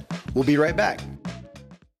regret. We'll be right back.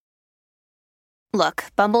 Look,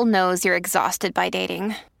 Bumble knows you're exhausted by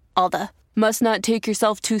dating. All the must not take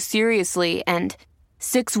yourself too seriously and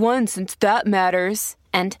 6'1" since that matters.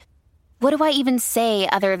 And what do I even say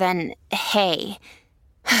other than, hey?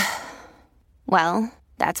 Well,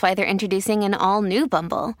 that's why they're introducing an all-new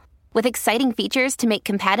Bumble with exciting features to make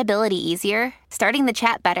compatibility easier, starting the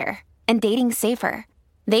chat better, and dating safer.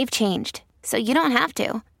 They've changed, so you don't have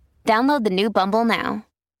to. Download the new Bumble now.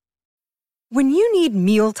 When you need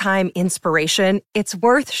mealtime inspiration, it's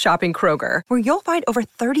worth shopping Kroger, where you'll find over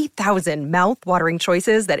 30,000 mouth-watering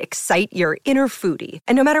choices that excite your inner foodie.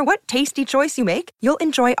 And no matter what tasty choice you make, you'll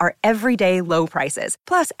enjoy our everyday low prices,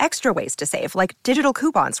 plus extra ways to save, like digital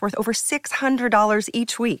coupons worth over $600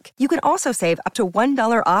 each week. You can also save up to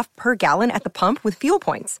 $1 off per gallon at the pump with fuel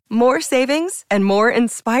points. More savings and more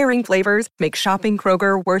inspiring flavors make shopping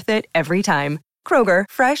Kroger worth it every time. Kroger,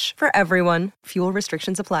 fresh for everyone. Fuel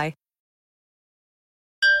restrictions apply.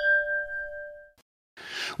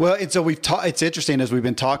 Well, and so it's interesting as we've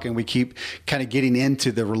been talking, we keep kind of getting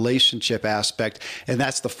into the relationship aspect. And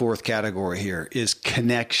that's the fourth category here is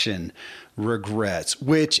connection regrets,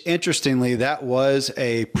 which interestingly, that was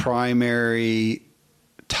a primary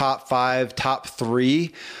top 5, top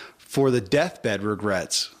 3 for the deathbed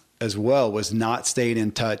regrets as well, was not staying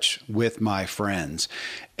in touch with my friends.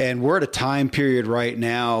 And we're at a time period right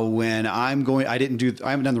now when I haven't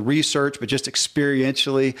done the research, but just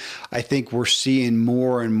experientially, I think we're seeing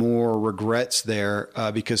more and more regrets there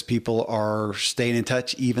because people are staying in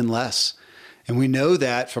touch even less. And we know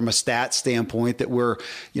that from a stats standpoint that we're,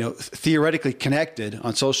 theoretically connected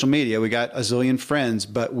on social media. We got a zillion friends,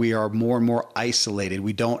 but we are more and more isolated.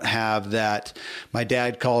 We don't have that. My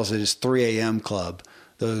dad calls it his 3 a.m. club.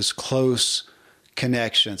 Those close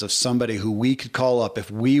connections of somebody who we could call up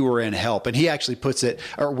if we were in help. And he actually puts it,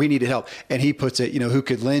 or we needed help. And he puts it, who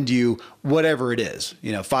could lend you whatever it is,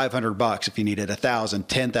 $500 if you needed 1,000,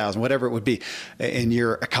 10,000, whatever it would be in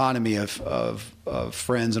your economy of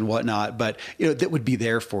friends and whatnot. But, that would be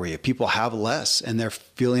there for you. People have less and they're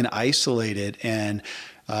feeling isolated, and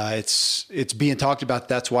it's being talked about.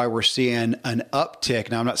 That's why we're seeing an uptick.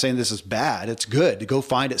 Now, I'm not saying this is bad. It's good to go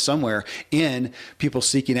find it somewhere in people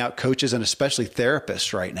seeking out coaches and especially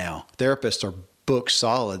therapists right now. Therapists are booked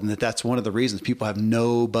solid, and that's one of the reasons people have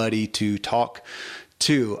nobody to talk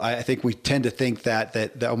to. I think we tend to think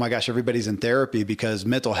that oh my gosh, everybody's in therapy because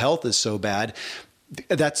mental health is so bad.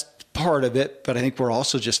 That's part of it, but I think we're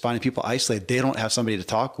also just finding people isolated. They don't have somebody to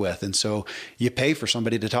talk with, and so you pay for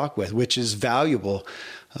somebody to talk with, which is valuable.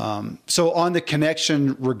 So on the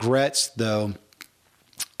connection regrets, though,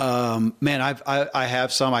 I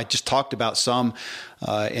have some. I just talked about some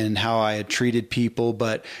in how I had treated people,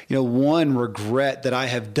 but one regret that I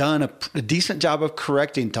have done a decent job of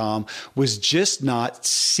correcting, Tom, was just not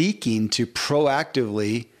seeking to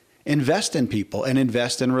proactively invest in people and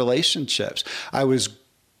invest in relationships. I was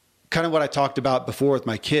kind of what I talked about before with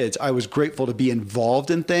my kids. I was grateful to be involved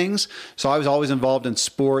in things. So I was always involved in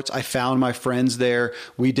sports. I found my friends there.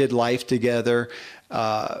 We did life together.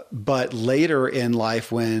 But later in life,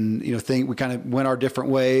 when, we kind of went our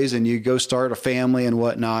different ways and you go start a family and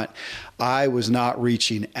whatnot, I was not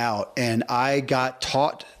reaching out. And I got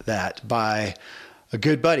taught that by a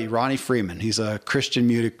good buddy, Ronnie Freeman. He's a Christian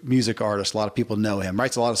music artist. A lot of people know him.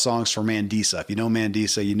 Writes a lot of songs for Mandisa. If you know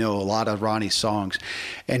Mandisa, you know a lot of Ronnie's songs.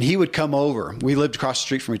 And he would come over. We lived across the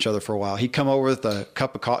street from each other for a while. He'd come over with a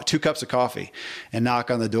cup of 2 cups of coffee and knock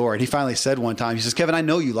on the door. And he finally said one time, he says, "Kevin, I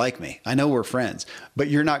know you like me. I know we're friends, but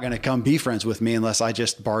you're not going to come be friends with me unless I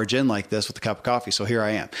just barge in like this with a cup of coffee. So here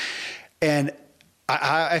I am." And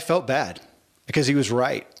I felt bad because he was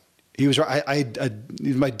right. He was right.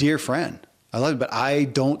 He's my dear friend. I love it, but I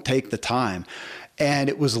don't take the time. And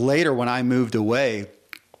it was later when I moved away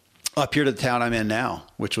up here to the town I'm in now,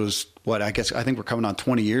 which was I think we're coming on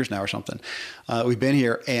 20 years now or something. We've been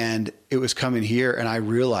here, and it was coming here, and I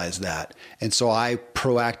realized that. And so I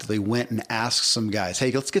proactively went and asked some guys,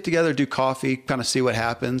 "Hey, let's get together, do coffee, kind of see what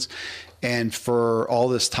happens." And for all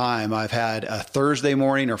this time, I've had a Thursday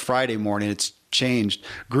morning or Friday morning, it's changed,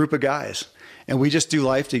 group of guys. And we just do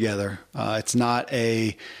life together.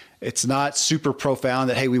 It's not super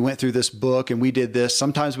profound that, hey, we went through this book and we did this.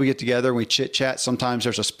 Sometimes we get together and we chit chat. Sometimes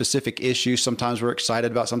there's a specific issue. Sometimes we're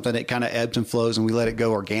excited about something that kind of ebbs and flows and we let it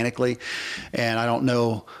go organically. And I don't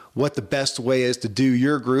know what the best way is to do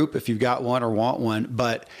your group if you've got one or want one,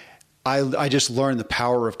 but I just learned the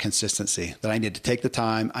power of consistency, that I need to take the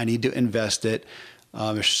time. I need to invest it.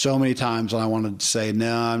 There's so many times when I wanted to say,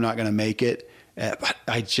 no, I'm not going to make it. But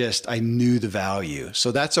I knew the value.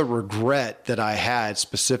 So that's a regret that I had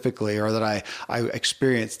specifically, or that I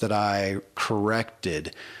experienced that I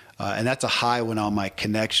corrected. And that's a high one on my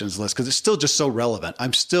connections list because it's still just so relevant.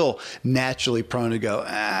 I'm still naturally prone to go,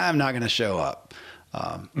 I'm not going to show up.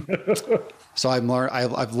 So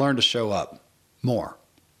I've learned to show up more.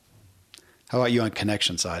 How about you on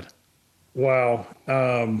connection side? Wow.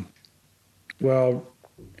 Well,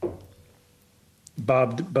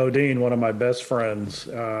 Bob Bodine, one of my best friends,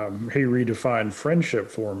 he redefined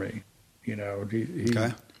friendship for me.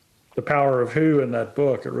 Okay. The Power of Who in that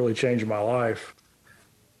book, it really changed my life.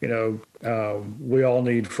 we all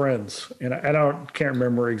need friends. And I can't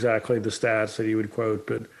remember exactly the stats that he would quote,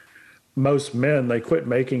 but most men, they quit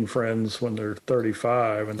making friends when they're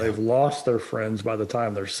 35 and they've lost their friends by the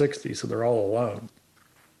time they're 60. So they're all alone.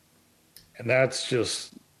 And that's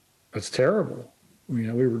terrible. We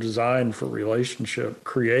were designed for relationship,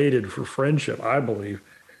 created for friendship, I believe.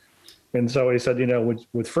 And so he said,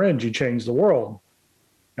 with friends, you change the world.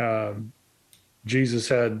 Jesus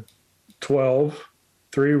had 12,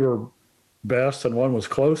 3 were best and 1 was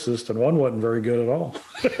closest and 1 wasn't very good at all.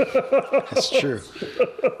 That's true.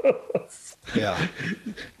 Yeah.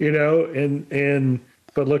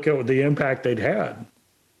 But look at the impact they'd had.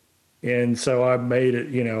 And so I made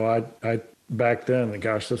it, I back then,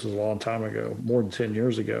 gosh, this was a long time ago, more than 10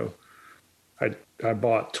 years ago. I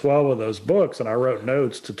bought 12 of those books and I wrote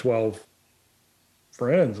notes to 12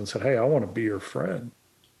 friends and said, hey, I want to be your friend.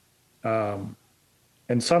 And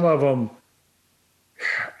some of them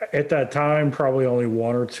at that time, probably only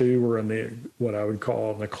 1 or 2 were in what I would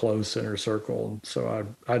call the close inner circle. And so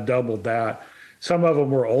I doubled that. Some of them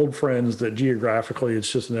were old friends that geographically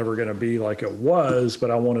it's just never going to be like it was, but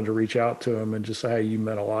I wanted to reach out to them and just say, hey, you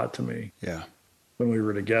meant a lot to me. Yeah. When we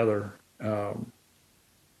were together.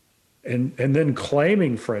 And then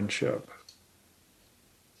claiming friendship.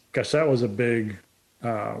 Gosh, that was a big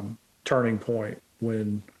turning point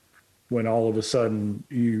when all of a sudden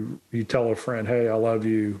you tell a friend, hey, I love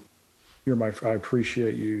you. I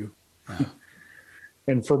appreciate you. Yeah.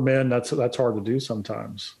 And for men, that's hard to do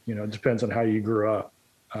sometimes. It depends on how you grew up.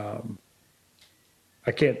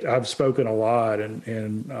 I've spoken a lot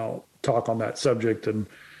and I'll talk on that subject and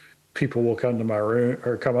people will come to my room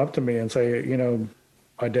or come up to me and say,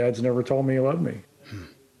 my dad's never told me he loved me.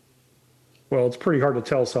 Well, it's pretty hard to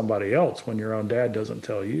tell somebody else when your own dad doesn't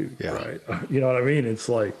tell you, right? You know what I mean? It's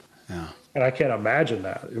like, and I can't imagine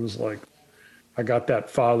that. It was like, I got that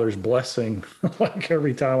father's blessing like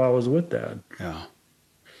every time I was with dad. Yeah.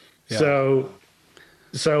 So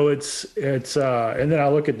it's and then I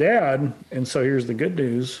look at dad, and so here's the good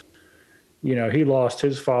news. He lost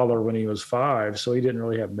his father when he was 5, so he didn't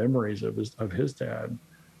really have memories of his dad.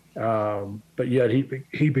 But yet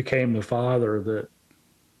he became the father that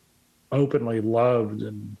openly loved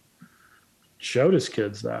and showed his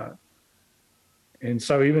kids that. And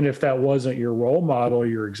so even if that wasn't your role model,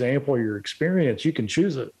 your example, your experience, you can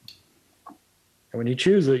choose it. And when you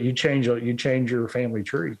choose it, you change your family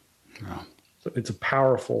tree. Wow. So it's a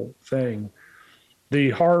powerful thing. The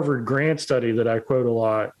Harvard grant study that I quote a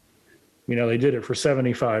lot, they did it for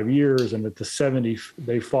 75 years, and at the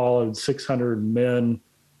they followed 600 men,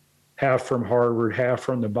 half from Harvard, half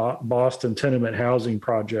from the Boston tenement housing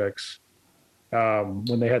projects.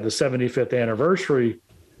 When they had the 75th anniversary,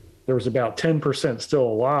 there was about 10% still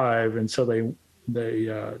alive, and so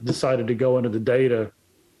they decided to go into the data.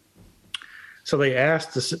 So they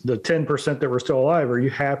asked the 10% that were still alive, are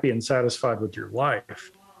you happy and satisfied with your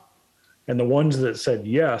life? And the ones that said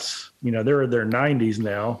yes, they're in their 90s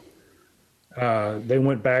now. They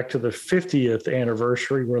went back to the 50th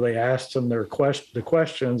anniversary where they asked them the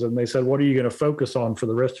questions, and they said, what are you going to focus on for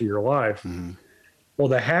the rest of your life? Mm-hmm. Well,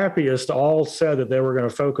 the happiest all said that they were going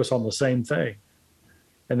to focus on the same thing,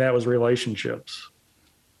 and that was relationships.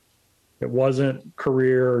 It wasn't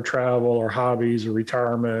career or travel or hobbies or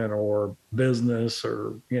retirement or business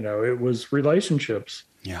or, it was relationships.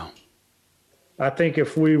 Yeah. I think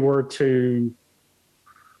if we were to,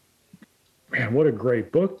 man, what a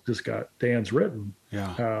great book Dan's written.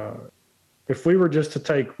 Yeah. If we were just to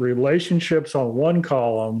take relationships on one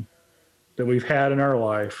column that we've had in our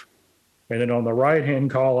life, and then on the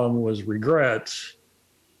right-hand column was regrets,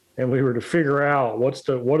 and we were to figure out what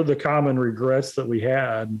are the common regrets that we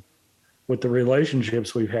had with the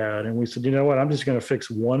relationships we've had. And we said, you know what, I'm just going to fix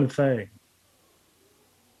one thing.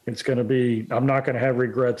 It's going to be, I'm not going to have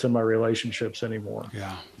regrets in my relationships anymore.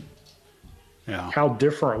 Yeah. Yeah. How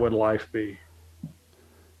different would life be?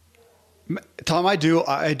 Tom, I do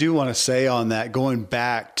want to say on that, going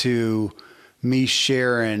back to me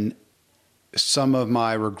sharing some of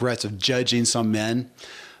my regrets of judging some men.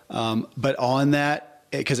 But on that,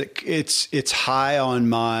 because it's high on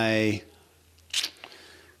my,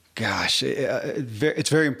 gosh, it's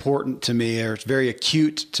very important to me, or it's very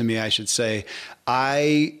acute to me, I should say.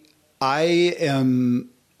 I can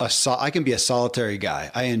be a solitary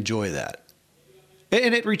guy. I enjoy that,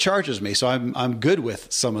 and it recharges me. So I'm good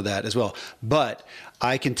with some of that as well. But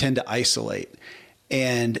I can tend to isolate,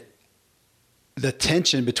 and the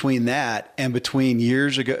tension between that and between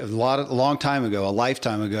years ago, a long time ago, a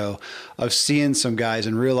lifetime ago, of seeing some guys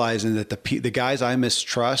and realizing that the guys I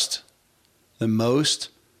mistrust the most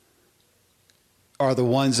are the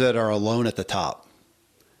ones that are alone at the top.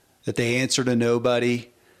 that they answer to nobody.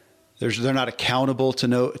 They're not accountable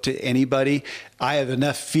to anybody. I have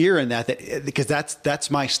enough fear in that because that's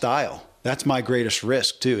my style. That's my greatest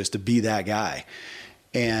risk too, is to be that guy.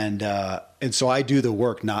 And so I do the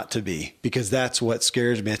work not to be, because that's what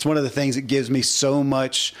scares me. It's one of the things that gives me so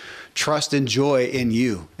much trust and joy in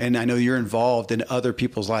you. And I know you're involved in other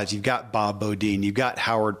people's lives. You've got Bob Bodine, you've got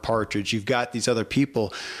Howard Partridge, you've got these other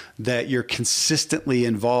people that you're consistently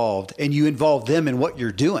involved, and you involve them in what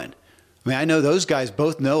you're doing. I mean, I know those guys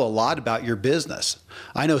both know a lot about your business.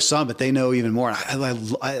 I know some, but they know even more.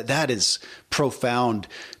 That is profound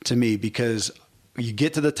to me, because you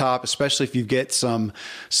get to the top, especially if you get some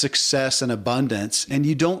success and abundance, and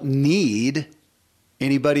you don't need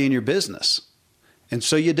anybody in your business. And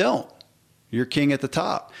so you don't. You're king at the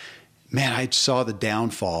top. Man, I saw the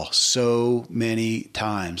downfall so many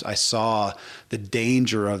times. I saw the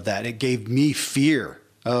danger of that. It gave me fear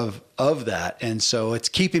of that. And so it's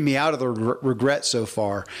keeping me out of the regret so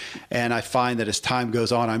far. And I find that as time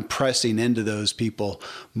goes on, I'm pressing into those people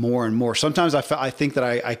more and more. Sometimes I think that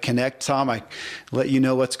I connect, Tom. I let you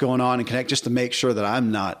know what's going on and connect just to make sure that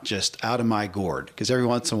I'm not just out of my gourd. Because every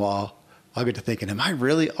once in a while, I'll get to thinking, am I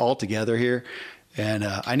really all together here? And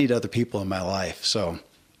I need other people in my life. So,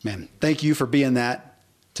 man, thank you for being that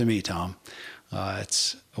to me, Tom.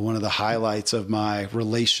 It's one of the highlights of my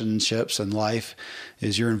relationships and life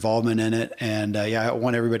is your involvement in it. And I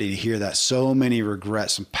want everybody to hear that. So many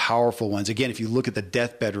regrets, some powerful ones. Again, if you look at the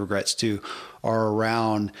deathbed regrets too, are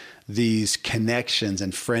around these connections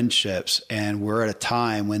and friendships. And we're at a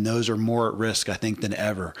time when those are more at risk, I think, than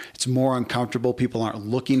ever. It's more uncomfortable. People aren't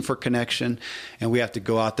looking for connection, and we have to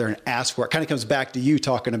go out there and ask for it. Kind of comes back to you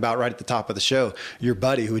talking about right at the top of the show, your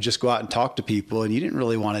buddy who would just go out and talk to people, and you didn't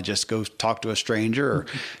really want to just go talk to a stranger or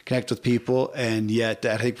connect with people. And yet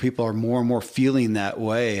I think people are more and more feeling that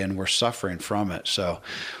way, and we're suffering from it. So,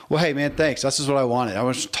 well, hey man, thanks. This is what I wanted. I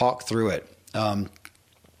want to talk through it.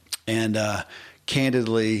 And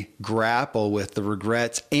candidly grapple with the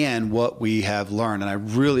regrets and what we have learned. And I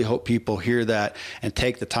really hope people hear that and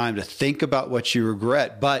take the time to think about what you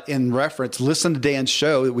regret. But in reference, listen to Dan's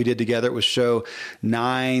show that we did together. It was show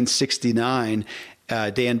 969,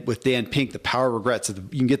 with Dan Pink, The Power of Regrets. You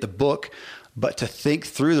can get the book, but to think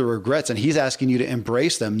through the regrets. And he's asking you to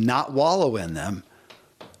embrace them, not wallow in them,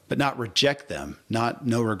 but not reject them,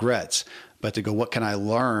 no regrets. But to go, what can I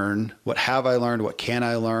learn? What have I learned? What can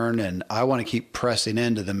I learn? And I want to keep pressing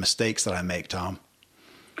into the mistakes that I make, Tom.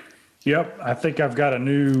 Yep. I think I've got a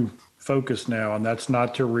new focus now, and that's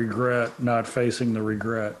not to regret not facing the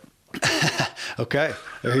regret. Okay.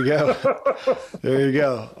 There you go. There you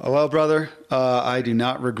go. Well, brother, I do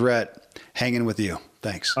not regret hanging with you.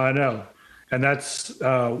 Thanks. I know. And that's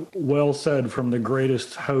well said from the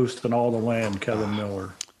greatest host in all the land, Kevin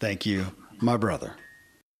Miller. Thank you, my brother.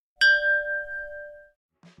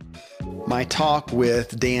 My talk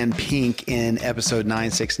with Dan Pink in episode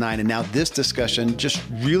 969. And now this discussion just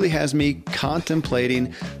really has me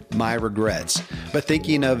contemplating my regrets, but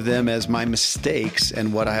thinking of them as my mistakes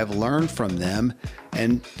and what I have learned from them,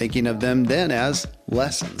 and thinking of them then as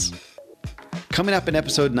lessons. Coming up in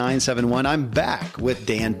episode 971, I'm back with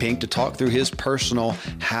Dan Pink to talk through his personal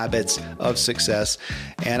habits of success.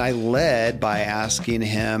 And I led by asking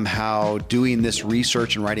him how doing this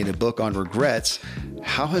research and writing a book on regrets,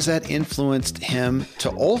 how has that influenced him to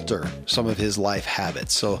alter some of his life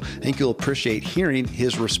habits? So I think you'll appreciate hearing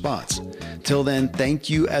his response. Till then, thank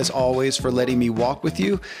you as always for letting me walk with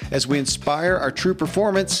you as we inspire our true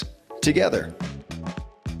performance together.